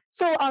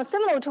 So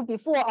similar to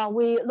before,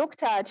 we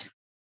looked at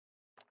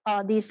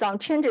these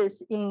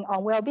changes in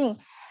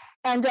well-being,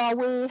 and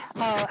we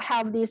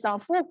have these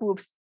 4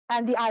 groups.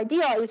 And the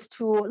idea is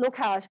to look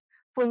at,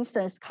 for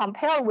instance,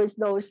 compare with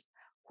those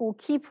who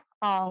keep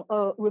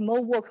a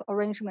remote work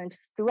arrangement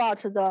throughout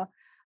the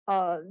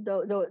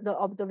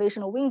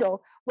observational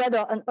window,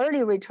 whether an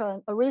early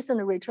return, a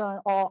recent return,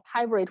 or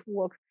hybrid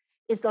work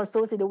is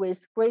associated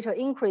with greater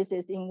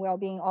increases in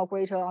well-being or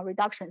greater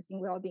reductions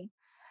in well-being.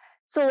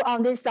 So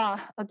on this,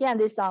 again,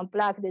 this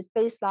black, this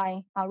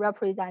baseline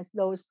represents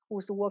those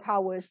whose work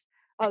hours,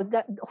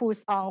 who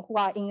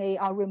are in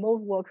a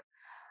remote work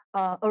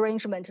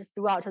arrangement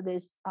throughout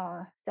this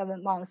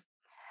 7 months.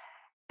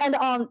 And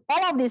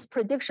all of these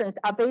predictions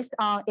are based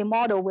on a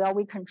model where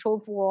we control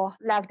for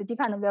lagged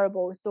dependent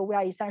variables. So we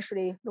are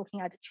essentially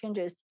looking at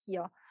changes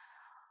here.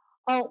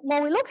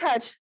 When we look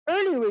at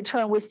early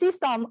return, we see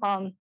some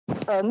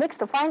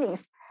mixed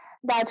findings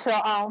that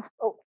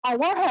on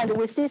one hand,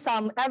 we see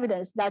some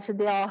evidence that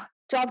their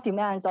job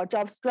demands or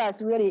job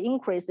stress really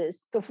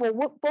increases. So for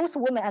both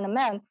women and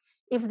men,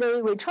 if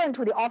they return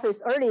to the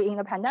office early in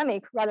the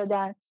pandemic rather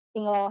than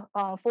in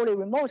a fully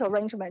remote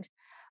arrangement,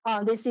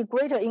 they see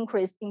greater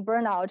increase in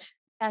burnout.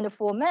 And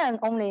for men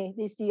only,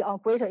 they see a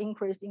greater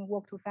increase in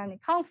work-to-family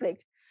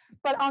conflict.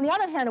 But on the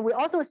other hand, we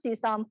also see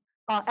some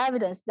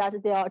evidence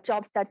that their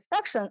job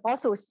satisfaction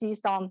also sees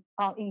some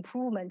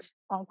improvement,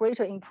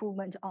 greater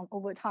improvement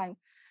over time.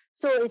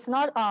 So it's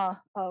not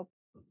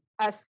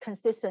as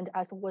consistent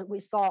as what we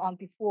saw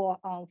before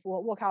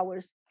for work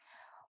hours.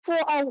 For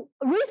a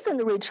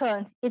recent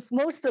return, it's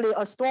mostly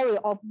a story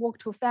of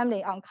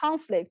work-to-family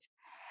conflict.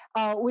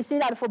 We see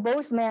that for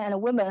both men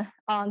and women,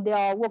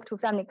 their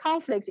work-to-family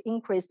conflict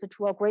increased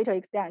to a greater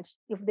extent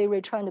if they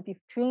returned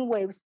between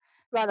waves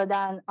rather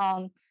than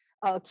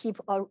keep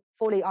a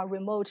fully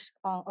remote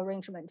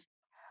arrangement.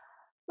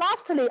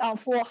 Lastly,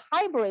 for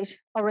hybrid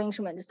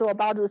arrangement, so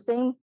about the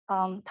same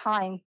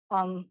time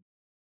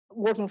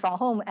working from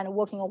home and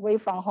working away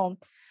from home,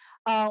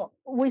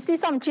 we see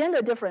some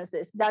gender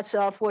differences that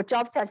for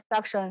job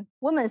satisfaction,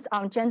 women's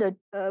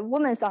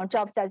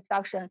job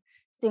satisfaction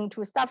seem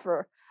to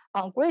suffer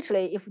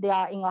greatly if they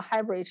are in a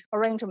hybrid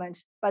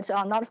arrangement, but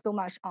not so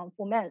much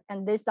for men.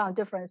 And this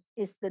difference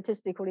is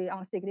statistically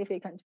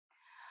significant.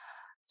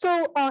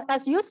 So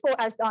as useful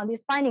as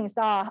these findings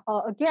are,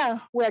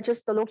 again, we are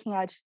just looking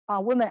at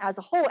women as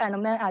a whole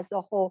and men as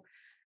a whole.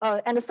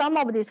 And some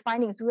of these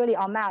findings really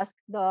unmask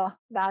the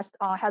vast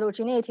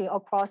heterogeneity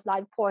across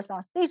life course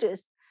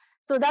stages.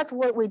 So that's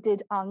what we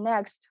did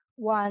next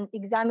when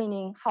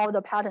examining how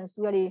the patterns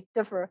really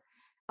differ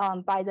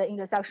by the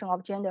intersection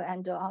of gender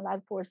and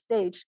life course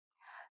stage.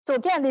 So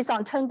again, these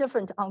are 10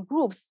 different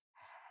groups.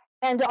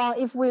 And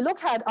if we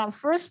look at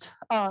first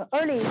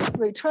early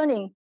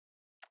returning,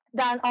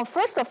 then our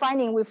first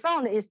finding we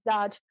found is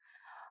that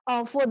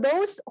for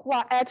those who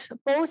are at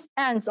both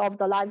ends of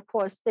the life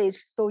course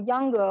stage, so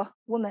younger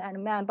women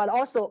and men, but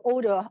also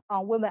older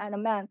women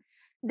and men,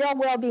 their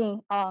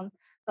well-being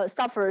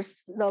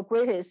suffers the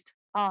greatest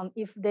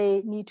if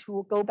they need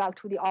to go back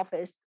to the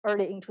office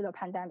early into the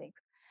pandemic,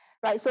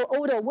 right? So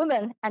older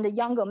women and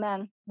younger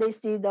men, they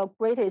see the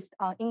greatest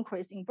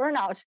increase in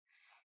burnout.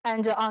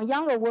 And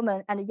younger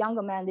women and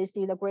younger men, they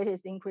see the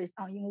greatest increase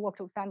in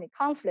work-to-family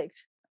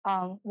conflict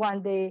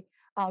when they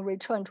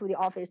return to the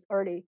office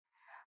early,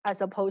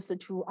 as opposed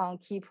to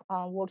keep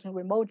working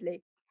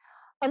remotely.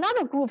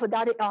 Another group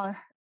that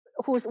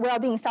whose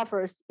well-being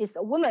suffers is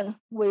women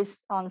with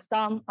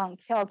some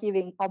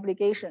caregiving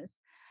obligations.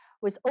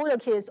 With older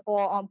kids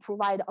or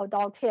provide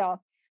adult care,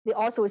 they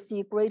also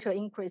see greater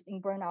increase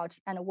in burnout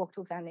and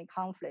work-to-family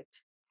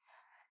conflict.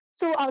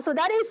 So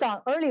that is an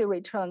early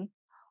return.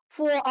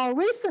 For our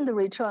recent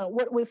return,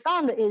 what we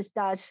found is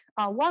that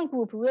one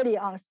group really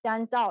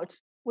stands out,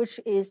 which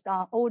is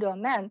older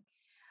men.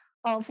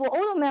 For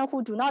older men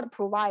who do not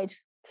provide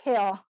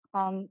care,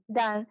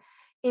 then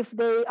if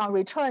they are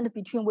returned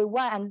between week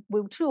 1 and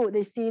week 2,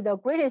 they see the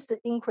greatest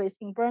increase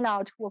in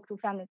burnout,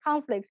 work-to-family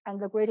conflict, and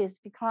the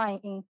greatest decline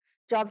in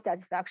job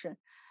satisfaction.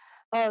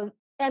 And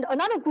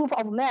another group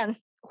of men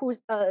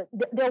whose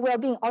their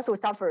well-being also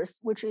suffers,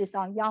 which is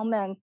young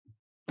men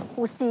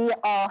who see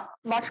a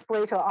much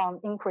greater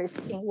increase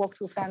in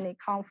work-to-family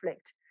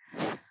conflict.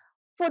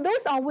 For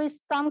those with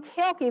some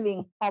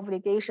caregiving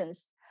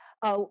obligations,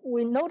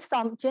 we note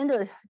some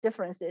gender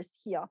differences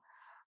here.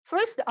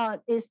 First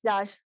is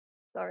that,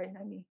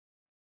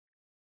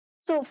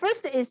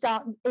 first is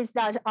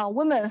that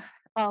women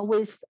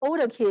with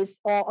older kids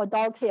or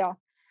adult care,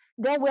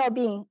 their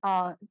well-being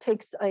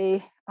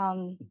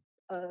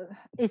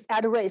is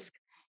at risk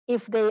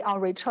if they are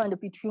returned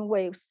between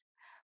waves.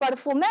 But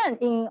for men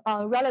in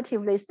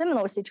relatively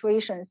similar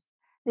situations,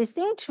 they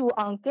seem to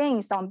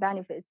gain some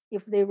benefits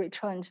if they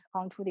returned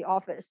to the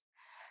office,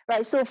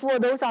 right? So for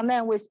those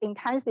men with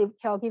intensive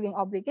caregiving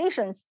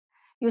obligations,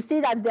 you see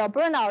that their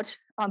burnout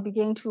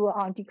begin to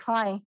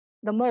decline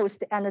the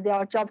most, and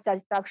their job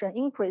satisfaction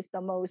increase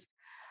the most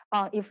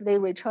if they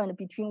return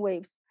between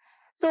waves.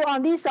 So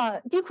these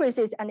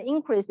decreases and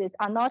increases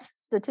are not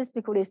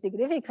statistically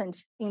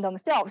significant in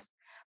themselves.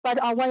 But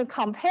when you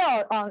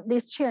compare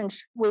this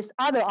change with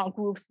other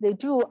groups, they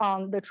do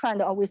the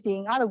trend we see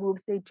in other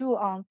groups, they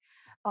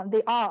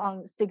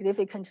are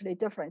significantly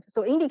different.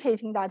 So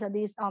indicating that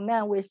these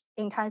men with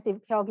intensive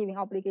caregiving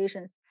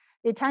obligations,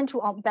 they tend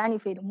to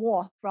benefit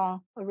more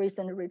from a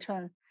recent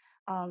return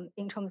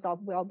in terms of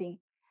well-being.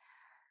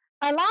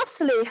 And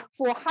lastly,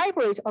 for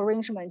hybrid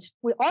arrangements,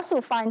 we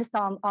also find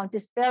some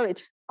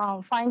disparate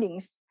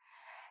findings.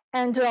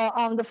 And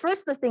the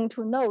first thing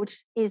to note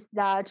is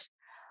that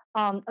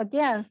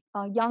again,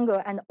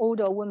 younger and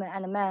older women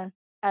and men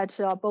at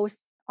both,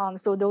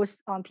 so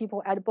those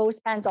people at both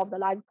ends of the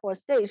life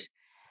course stage,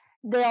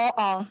 their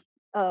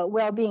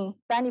well-being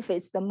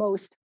benefits the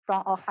most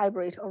from a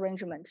hybrid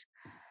arrangement.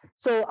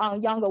 So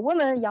younger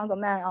women, younger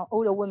men,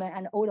 older women,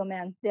 and older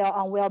men, their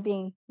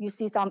well-being, you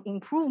see some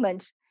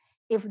improvement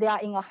if they are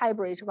in a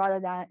hybrid rather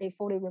than a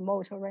fully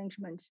remote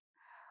arrangement.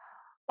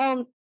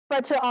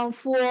 But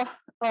for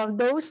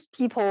those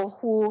people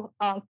who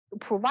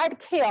provide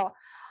care,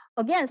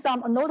 again,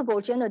 some notable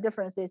gender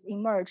differences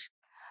emerge.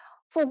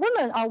 For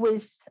women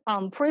with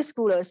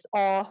preschoolers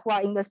or who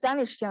are in the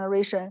sandwich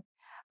generation,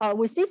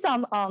 we see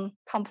some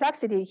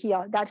complexity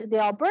here that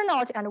their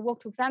burnout and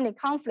work-to-family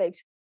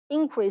conflict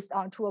increase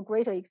to a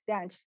greater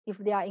extent if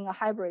they are in a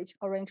hybrid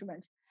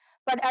arrangement.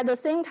 But at the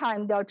same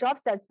time, their job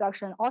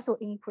satisfaction also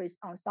increased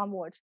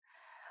somewhat.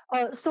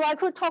 So I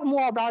could talk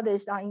more about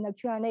this in the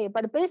Q&A,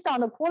 but based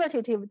on the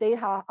qualitative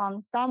data,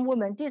 some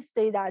women did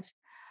say that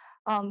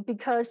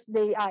because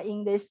they are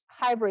in this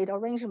hybrid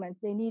arrangement,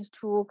 they need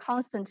to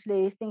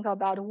constantly think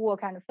about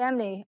work and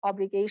family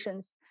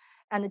obligations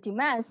and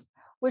demands,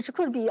 which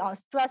could be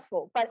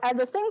stressful. But at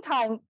the same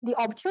time, the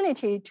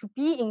opportunity to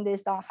be in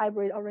this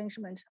hybrid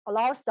arrangement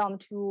allows them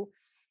to,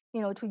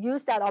 to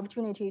use that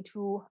opportunity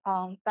to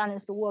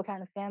balance the work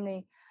and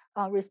family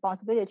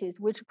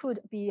responsibilities, which could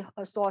be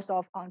a source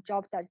of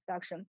job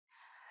satisfaction.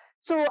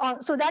 So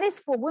that is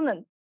for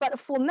women. But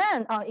for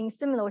men in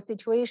similar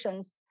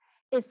situations,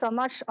 it's a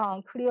much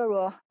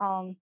clearer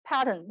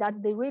pattern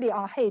that they really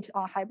hate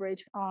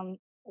hybrid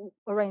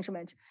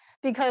arrangement,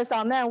 because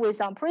men with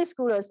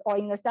preschoolers or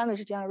in the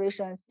sandwich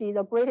generation see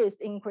the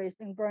greatest increase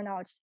in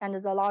burnout and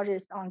the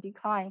largest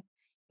decline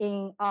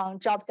in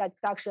job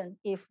satisfaction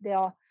if they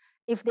are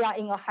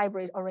in a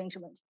hybrid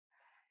arrangement.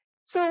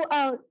 So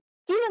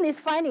given these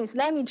findings,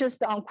 let me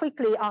just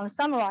quickly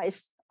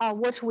summarize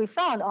what we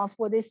found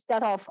for this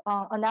set of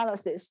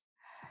analysis.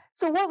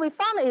 So what we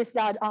found is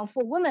that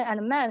for women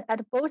and men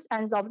at both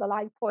ends of the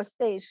life course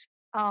stage,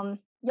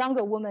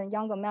 younger women,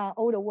 younger men,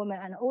 older women,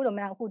 and older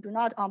men who do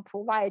not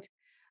provide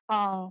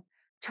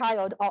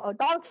child or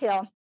adult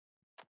care,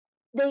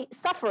 they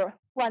suffer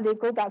when they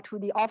go back to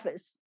the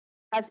office,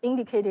 as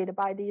indicated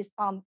by these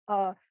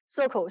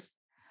circles.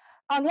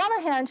 On the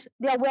other hand,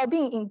 their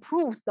well-being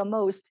improves the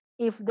most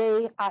if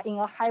they are in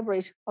a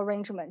hybrid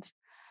arrangement.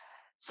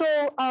 So,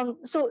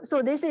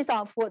 so this is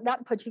for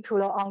that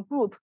particular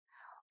group.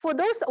 For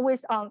those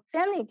with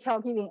family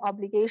caregiving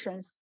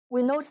obligations,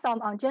 we note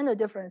some gender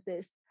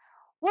differences.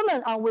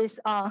 Women with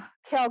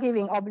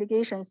caregiving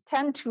obligations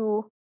tend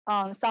to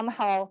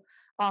somehow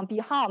be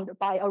harmed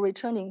by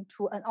returning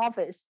to an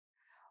office.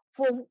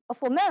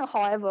 For men,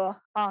 however,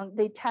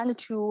 they tend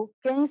to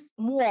gain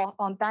more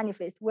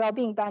benefits,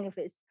 well-being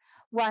benefits,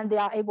 when they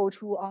are able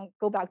to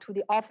go back to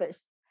the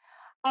office.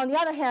 On the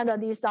other hand,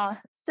 these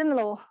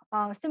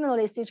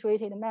similarly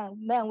situated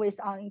men with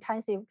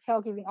intensive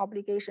caregiving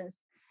obligations,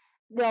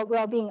 their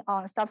well-being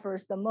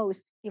suffers the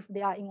most if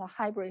they are in a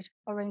hybrid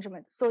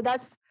arrangement. So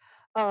that's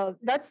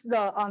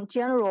the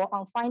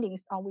general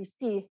findings we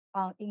see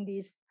in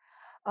this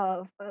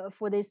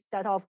for this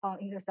set of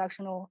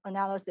intersectional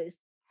analysis.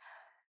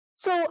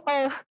 So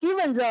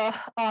given the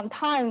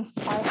time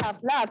I have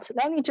left,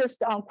 let me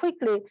just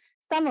quickly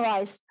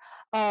summarize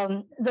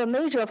the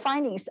major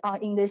findings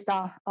in this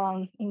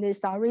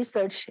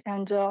research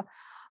and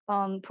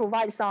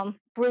provide some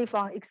brief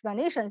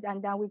explanations,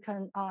 and then we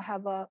can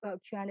have a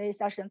Q&A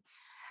session.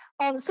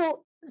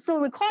 So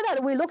recall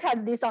that we look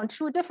at these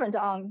two different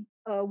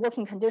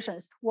working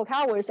conditions, work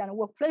hours and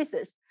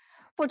workplaces.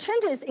 For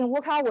changes in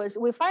work hours,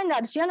 we find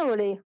that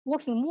generally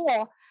working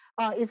more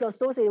is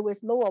associated with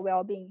lower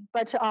well-being,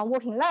 but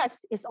working less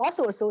is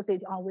also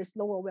associated with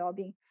lower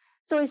well-being.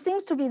 So it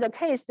seems to be the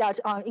case that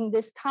in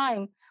this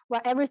time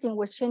when everything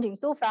was changing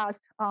so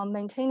fast,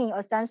 maintaining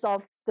a sense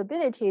of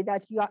stability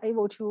that you are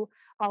able to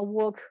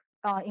work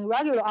in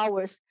regular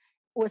hours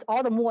was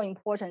all the more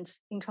important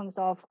in terms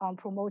of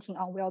promoting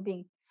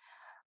well-being.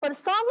 But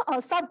some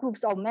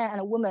subgroups of men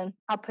and women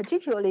are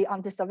particularly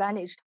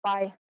disadvantaged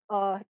by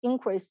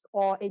increase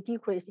or a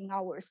decrease in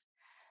hours.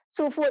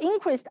 So for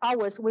increased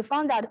hours, we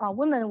found that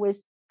women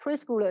with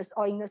preschoolers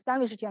or in the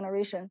sandwich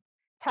generation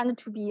tend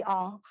to be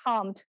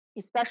harmed,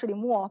 especially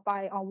more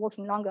by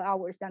working longer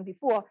hours than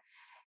before.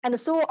 And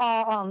so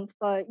are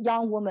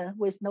young women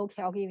with no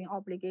caregiving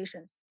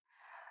obligations.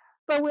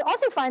 But we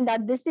also find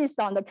that this is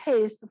the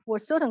case for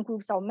certain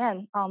groups of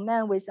men,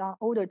 men with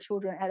older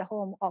children at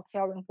home or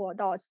caring for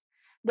adults.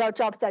 Their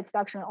job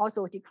satisfaction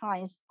also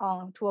declines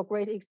to a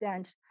great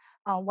extent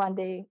when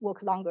they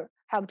work longer,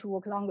 have to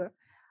work longer.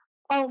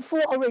 For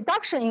a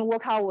reduction in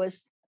work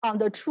hours,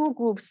 the two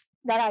groups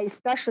that are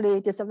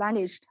especially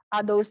disadvantaged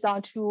are those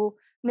two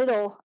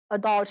middle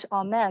adult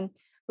men,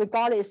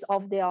 regardless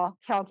of their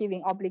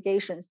caregiving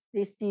obligations.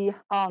 They see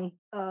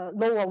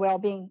lower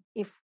well-being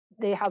if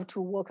they have to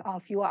work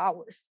fewer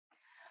hours.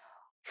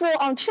 For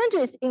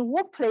changes in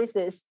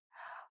workplaces,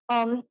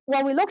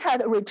 when we look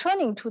at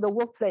returning to the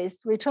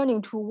workplace,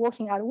 returning to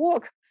working at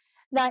work,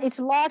 then it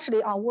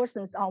largely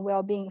worsens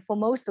well-being for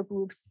most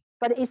groups,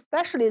 but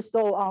especially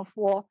so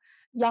for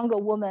younger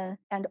women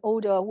and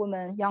older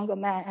women, younger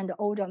men and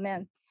older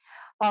men,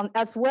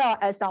 as well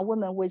as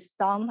women with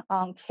some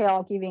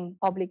caregiving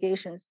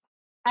obligations.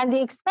 And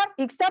the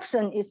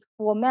exception is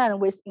for men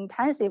with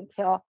intensive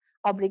care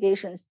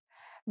obligations.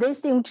 They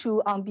seem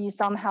to be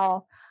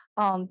somehow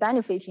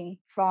benefiting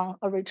from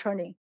a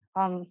returning.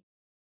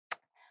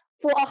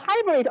 For a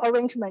hybrid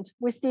arrangement,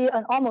 we see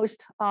an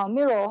almost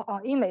mirror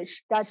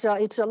image that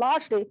it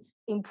largely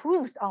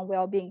improves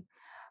well-being.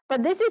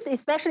 But this is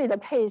especially the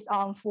case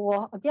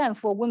for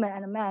women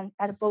and men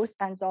at both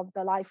ends of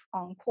the life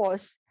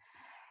course.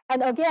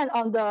 And again,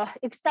 the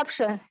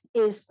exception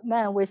is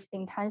men with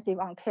intensive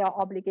care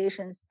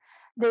obligations.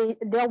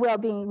 Their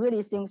well-being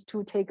really seems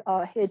to take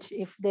a hit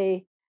if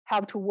they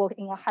have to work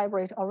in a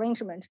hybrid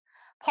arrangement,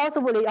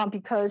 possibly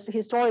because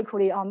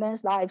historically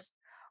men's lives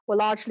were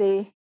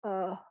largely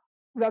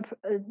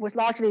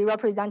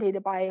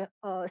represented by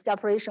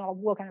separation of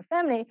work and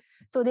family.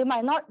 So they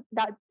might not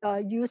that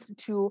used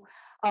to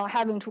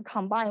having to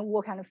combine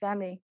work and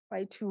family,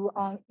 right? To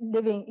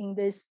living in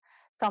this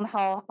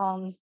somehow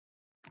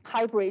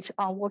hybrid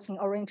working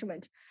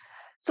arrangement.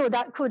 So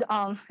that could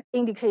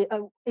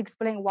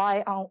explain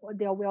why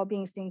their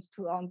well-being seems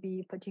to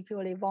be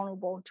particularly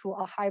vulnerable to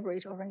a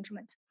hybrid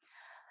arrangement.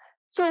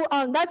 So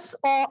that's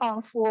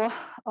all for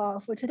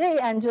today,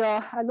 and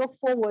I look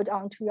forward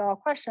to your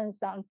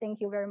questions.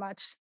 Thank you very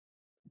much.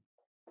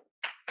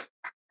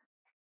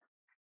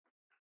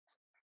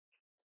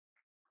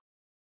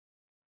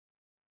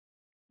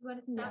 You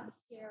want to stop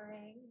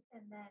sharing,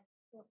 and then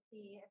we'll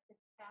see if the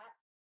chat.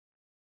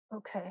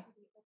 Okay.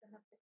 Maybe open up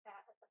the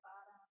chat at the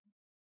bottom.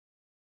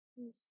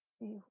 Let's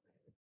see.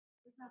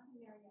 There's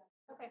nothing there yet.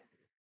 Okay.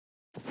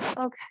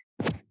 Okay.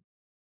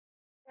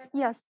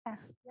 Yes.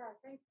 Yeah,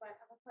 thanks. I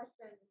have a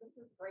question. This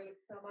is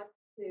great, so much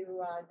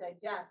to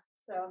digest.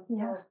 So I'm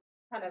still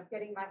kind of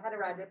getting my head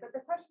around it. But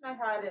the question I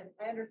had, and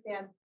I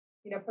understand,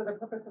 for the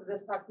purpose of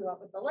this talk, you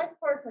went with the life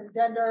course and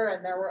gender,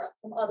 and there were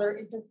some other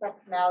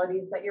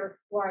intersectionalities that you're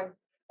exploring.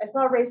 I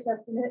saw race and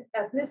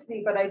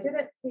ethnicity, but I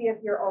didn't see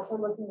if you're also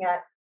looking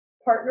at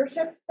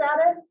partnership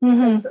status,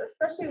 because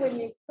especially when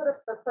you put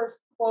up the first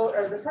quote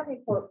or the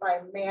second quote by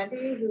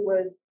Mandy, who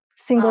was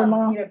single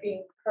mom,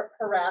 being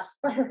harassed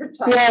by her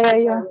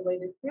child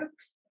related to.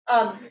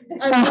 I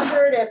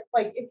wondered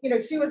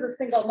if she was a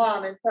single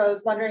mom, and so I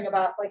was wondering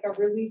about like a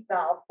release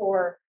valve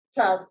for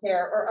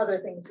childcare or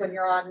other things when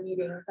you're on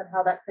meetings, and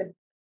how that could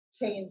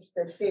change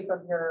the shape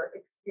of your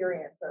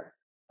experience of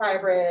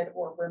hybrid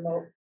or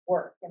remote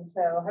work. And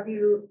so, have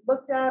you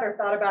looked at or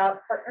thought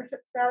about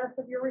partnership status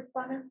of your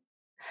respondents?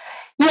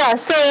 Yeah.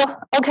 So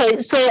okay.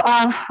 So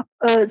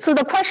so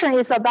the question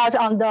is about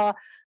on the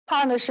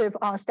partnership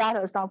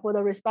status for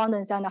the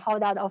respondents and how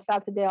that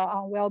affect their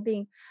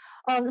well-being.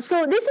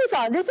 So this is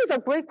a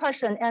great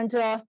question, and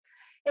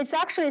it's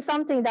actually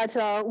something that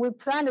we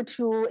plan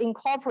to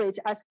incorporate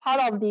as part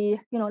of the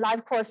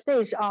life course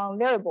stage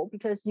variable,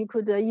 because you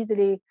could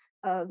easily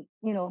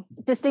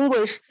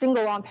distinguish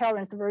single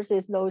parents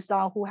versus those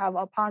who have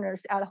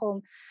partners at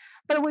home.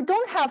 But we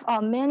don't have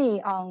many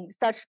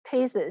such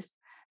cases.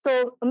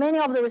 So many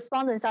of the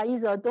respondents are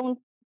either don't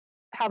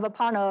have a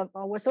partner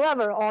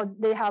whatsoever, or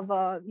they have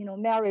a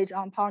married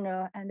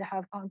partner and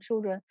have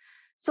children.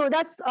 So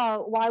that's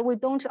why we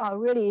don't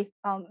really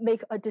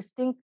make a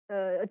distinct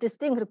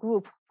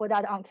group for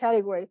that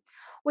category.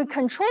 We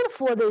control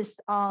for this.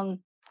 We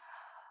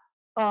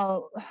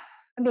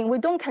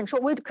don't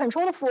control. We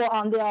control for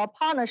their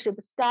partnership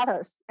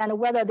status and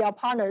whether their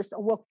partners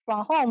work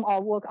from home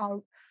or work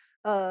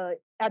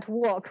at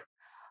work.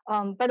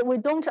 But we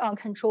don't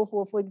control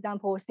for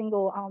example,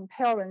 single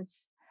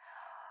parents.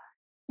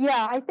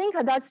 Yeah, I think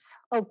that's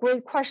a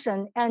great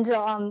question. And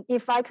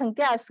if I can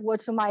guess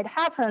what might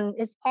happen,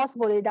 it's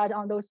possibly that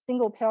on those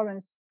single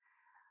parents,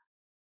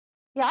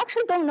 I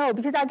actually don't know,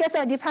 because I guess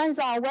it depends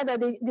on whether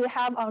they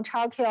have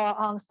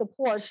childcare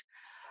support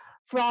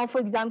from,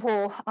 for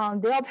example,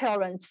 their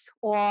parents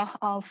or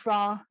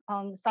from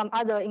some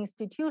other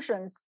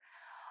institutions.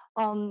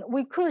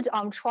 We could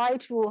try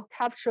to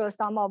capture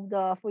some of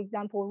the, for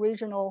example,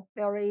 regional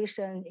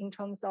variation in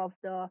terms of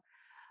the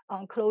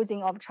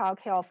closing of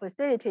childcare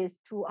facilities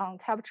to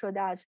capture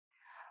that.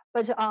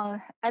 But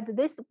at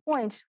this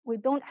point, we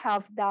don't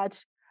have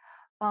that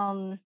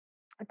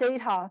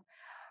data.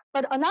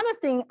 But another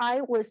thing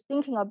I was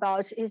thinking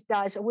about is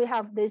that we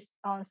have this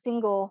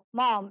single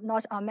mom,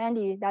 not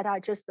Mandy that I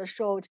just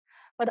showed,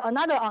 but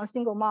another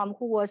single mom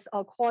who was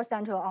a call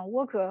center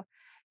worker.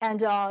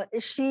 And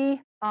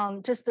she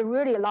just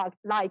really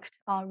liked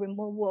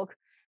remote work,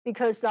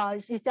 because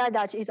she said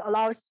that it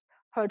allows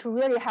her to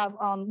really have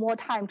more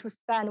time to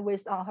spend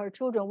with her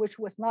children, which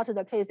was not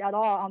the case at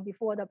all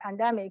before the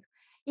pandemic.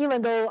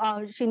 Even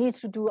though she needs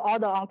to do all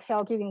the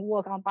caregiving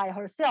work by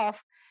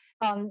herself,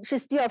 she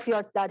still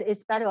feels that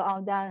it's better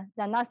than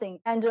nothing.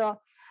 And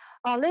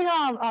later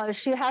on,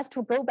 she has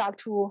to go back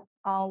to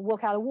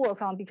work at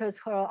work because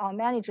her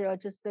manager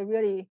just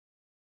really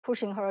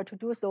pushing her to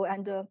do so.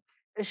 And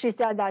she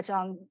said that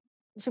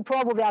she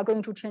probably are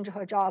going to change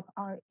her job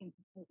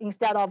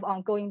instead of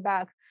going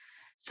back.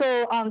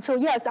 So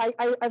yes,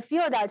 I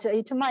feel that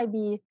it might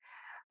be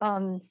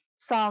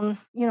some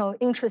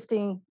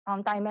interesting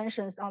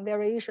dimensions,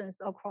 variations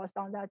across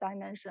that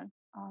dimension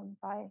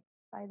by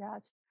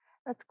that.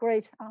 That's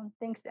great.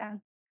 Thanks,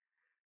 Anne.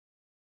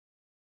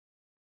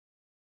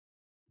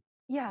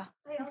 Yeah.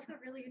 I also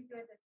really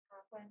enjoyed this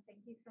talk, Gwen.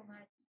 Thank you so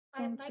much.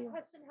 My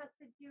question has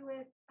to do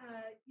with,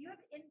 do you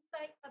have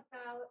insight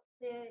about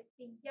the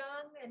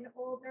young and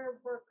older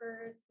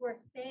workers who are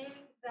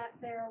saying that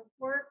their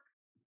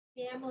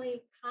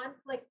work-family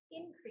conflict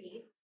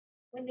increased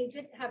when they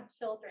didn't have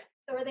children?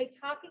 So are they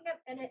talking about,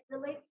 and it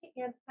relates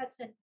to Anne's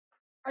question,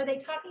 are they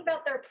talking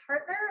about their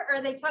partner, or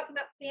are they talking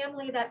about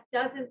family that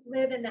doesn't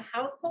live in the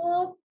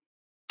household?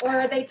 Or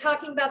are they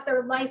talking about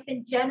their life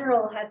in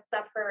general has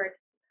suffered?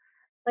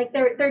 Like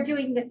they're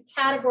doing this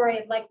category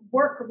of like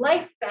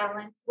work-life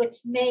balance, which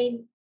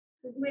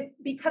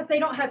because they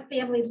don't have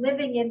family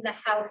living in the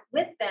house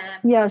with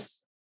them.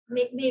 Yes.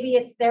 Maybe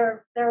it's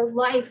their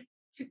life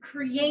to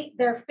create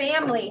their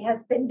family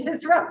has been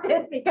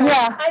disrupted because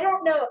I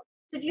don't know.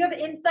 So do you have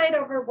insight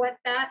over what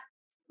they're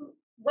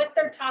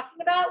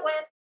talking about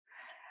when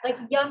like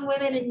young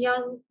women and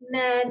young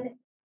men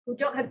who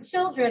don't have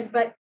children,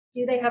 but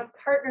do they have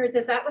partners?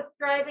 Is that what's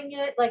driving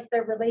it? Like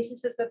their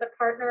relationships with a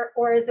partner,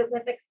 or is it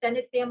with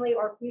extended family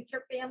or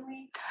future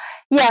family?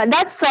 Yeah,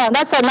 that's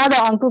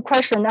another good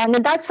question. And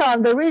that's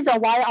the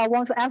reason why I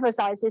want to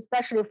emphasize,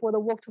 especially for the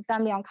work to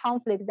family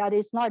conflict, that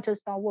is not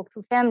just work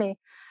to family.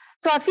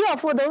 So I feel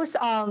for those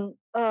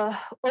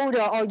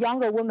older or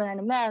younger women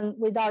and men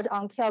without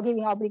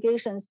caregiving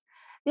obligations,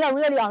 they are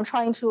really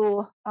trying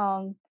to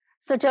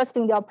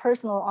suggesting their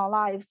personal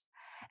lives.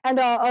 And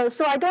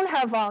so I don't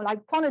have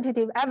like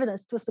quantitative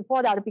evidence to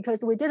support that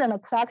because we didn't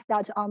collect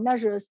that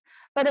measures.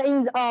 But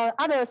in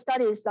other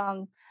studies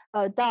done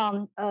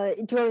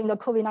during the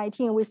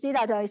COVID-19, we see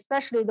that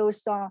especially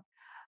those, on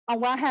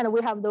one hand,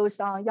 we have those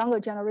younger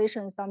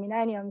generations,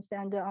 millennials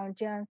and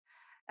Gen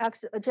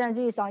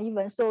Zs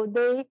even. So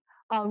they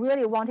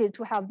really wanted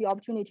to have the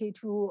opportunity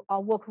to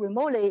work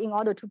remotely in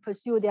order to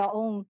pursue their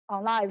own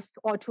lives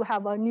or to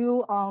have a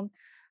new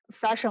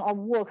fashion of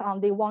work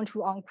they want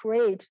to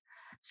create.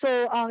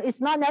 So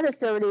it's not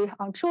necessarily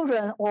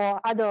children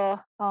or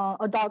other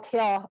adult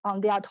care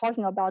they are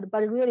talking about,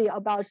 but really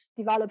about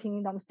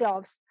developing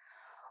themselves.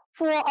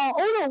 For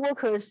older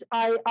workers,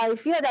 I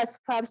feel that's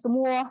perhaps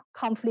more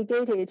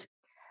complicated.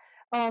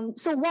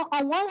 So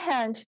on one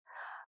hand,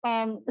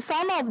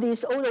 some of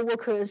these older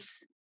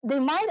workers, they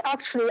might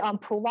actually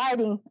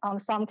providing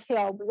some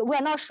care.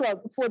 We're not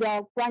sure for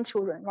their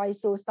grandchildren, right?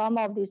 So some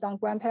of these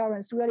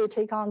grandparents really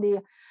take on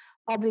the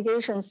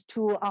obligations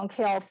to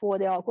care for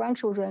their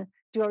grandchildren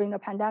during the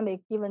pandemic,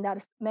 given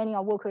that many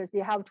workers, they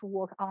have to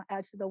work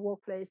at the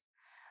workplace.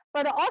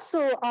 But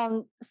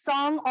also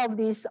some of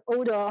these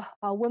older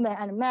women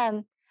and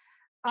men,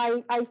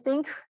 I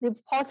think they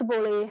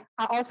possibly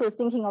are also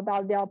thinking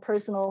about their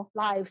personal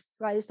lives,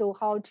 right? So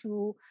how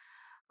to,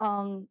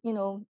 how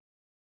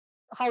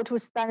to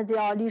spend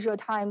their leisure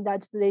time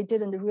that they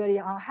didn't really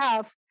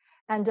have,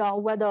 and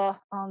whether,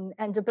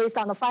 and based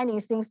on the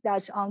findings, things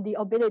that the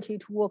ability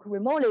to work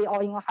remotely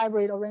or in a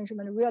hybrid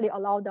arrangement really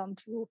allow them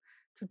to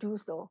do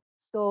so.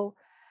 So,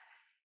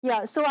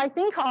 yeah, so I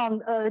think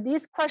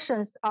these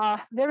questions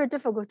are very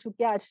difficult to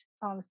get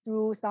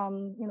through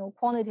some,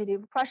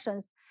 quantitative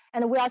questions.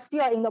 And we are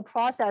still in the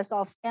process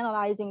of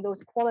analyzing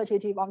those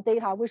qualitative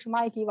data, which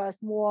might give us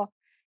more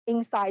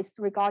insights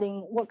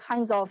regarding what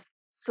kinds of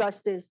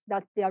stresses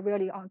that they are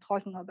really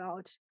talking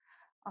about.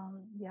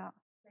 Yeah.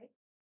 Right.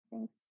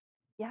 Thanks.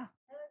 Yeah.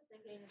 I was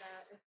thinking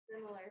about a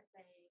similar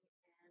thing,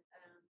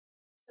 and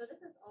so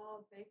this is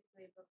all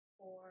basically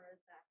before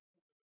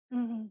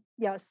vaccine.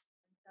 Yes.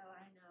 And so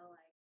I know,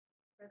 like,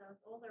 for those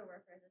older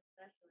workers,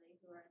 especially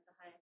who are at the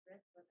highest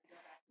risk with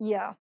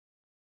yeah,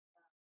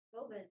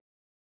 COVID,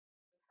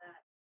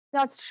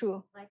 that's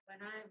true. like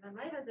when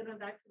my husband went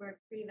back to work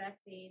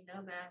pre-vaccine,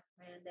 no mask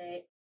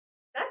mandate,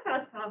 that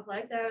caused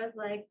conflict. I was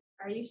like,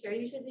 are you sure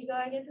you should be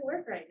going into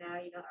work right now?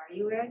 Are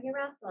you wearing your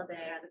mask all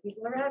day? Are the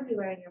people around you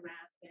wearing your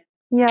mask? And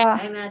yeah,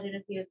 I imagine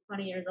if he was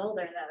 20 years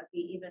older, that would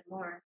be even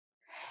more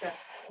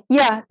stressful.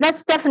 Yeah,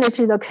 that's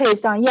definitely the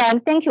case. Yeah,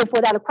 and thank you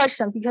for that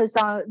question, because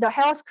the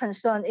health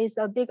concern is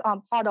a big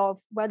part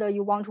of whether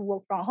you want to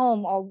work from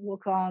home or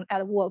work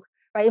at work.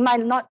 Right? It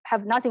might not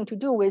have nothing to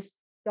do with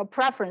your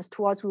preference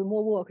towards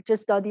remote work,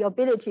 just the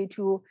ability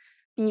to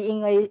be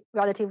in a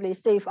relatively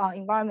safe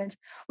environment.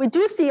 We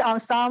do see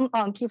some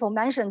people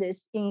mention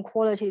this in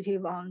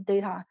qualitative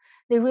data.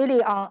 They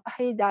really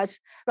hate that,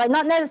 right?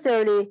 Not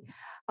necessarily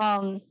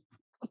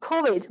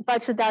COVID,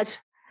 but that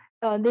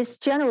this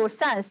general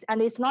sense,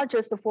 and it's not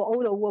just for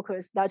older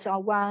workers, that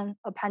when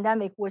a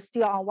pandemic was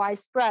still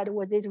widespread,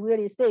 was it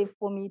really safe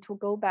for me to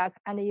go back?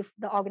 And if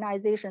the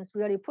organizations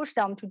really push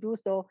them to do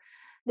so,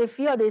 they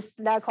feel this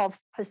lack of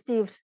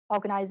perceived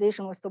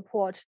organizational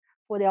support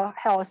for their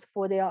health,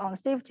 for their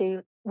safety,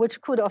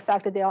 which could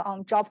affect their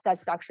job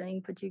satisfaction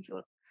in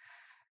particular.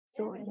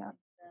 So yeah.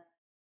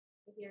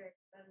 If you're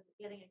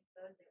getting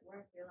exposed at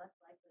work, you're less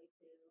likely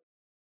to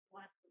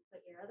want to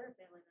put your other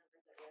family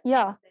members at risk.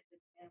 Yeah.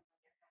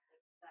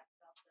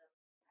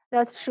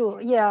 That's true.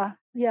 Yeah,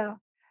 yeah.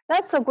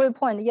 That's a great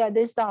point. Yeah,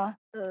 this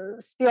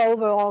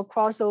spillover or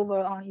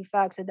crossover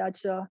effect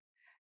that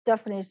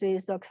definitely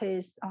is the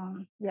case.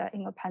 Yeah,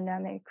 in a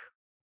pandemic.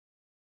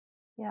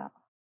 Yeah.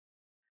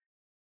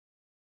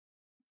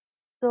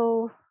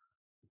 So.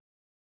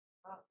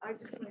 I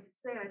just like to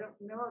say I don't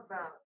know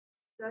about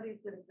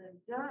studies that have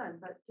been done,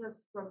 but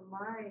just from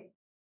my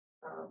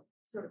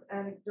sort of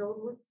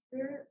anecdotal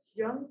experience,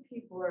 young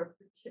people have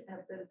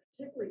been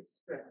particularly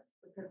stressed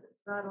because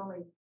it's not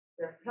only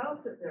their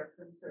health that they're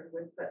concerned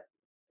with, but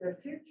their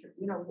future.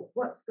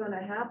 What's going to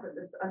happen,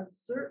 this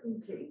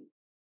uncertainty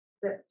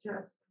that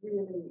just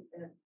really,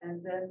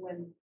 and then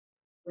when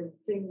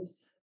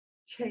things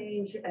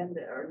change and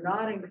they're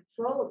not in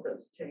control of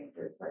those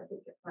changes, I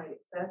think it might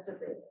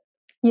exacerbate it.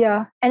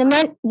 Yeah,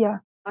 and yeah.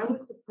 I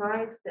was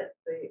surprised at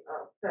the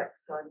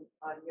effects on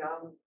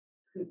young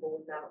people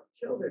without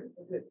children.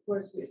 Of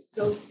course, we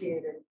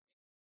associated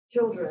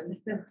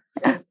children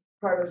as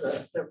part of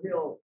the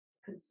real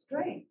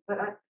constraint.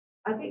 But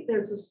I think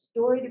there's a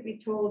story to be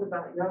told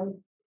about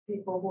young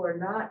people who are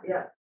not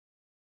yet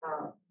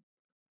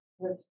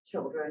with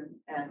children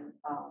and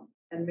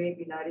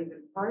maybe not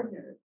even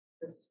partners.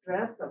 The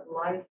stress of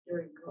life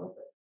during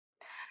COVID.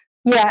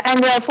 Yeah,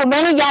 and for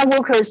many young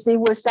workers, it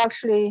was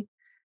actually,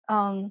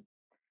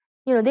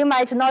 they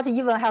might not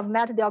even have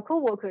met their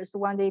coworkers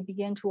when they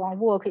began to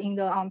work in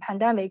the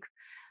pandemic.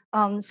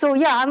 So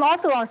yeah, I'm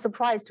also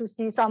surprised to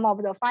see some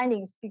of the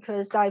findings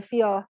because I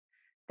feel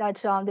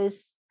that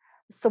this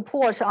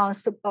support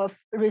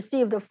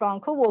received from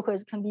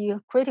co-workers can be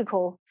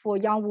critical for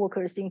young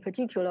workers in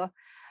particular,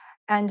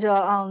 and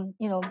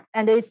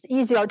and it's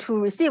easier to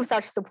receive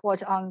such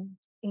support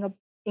in a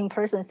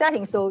in-person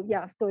setting. So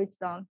yeah, so it's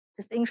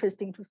just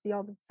interesting to see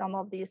some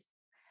of these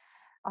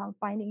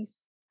findings.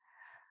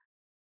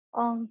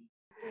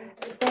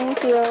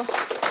 Thank you.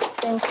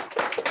 Thanks.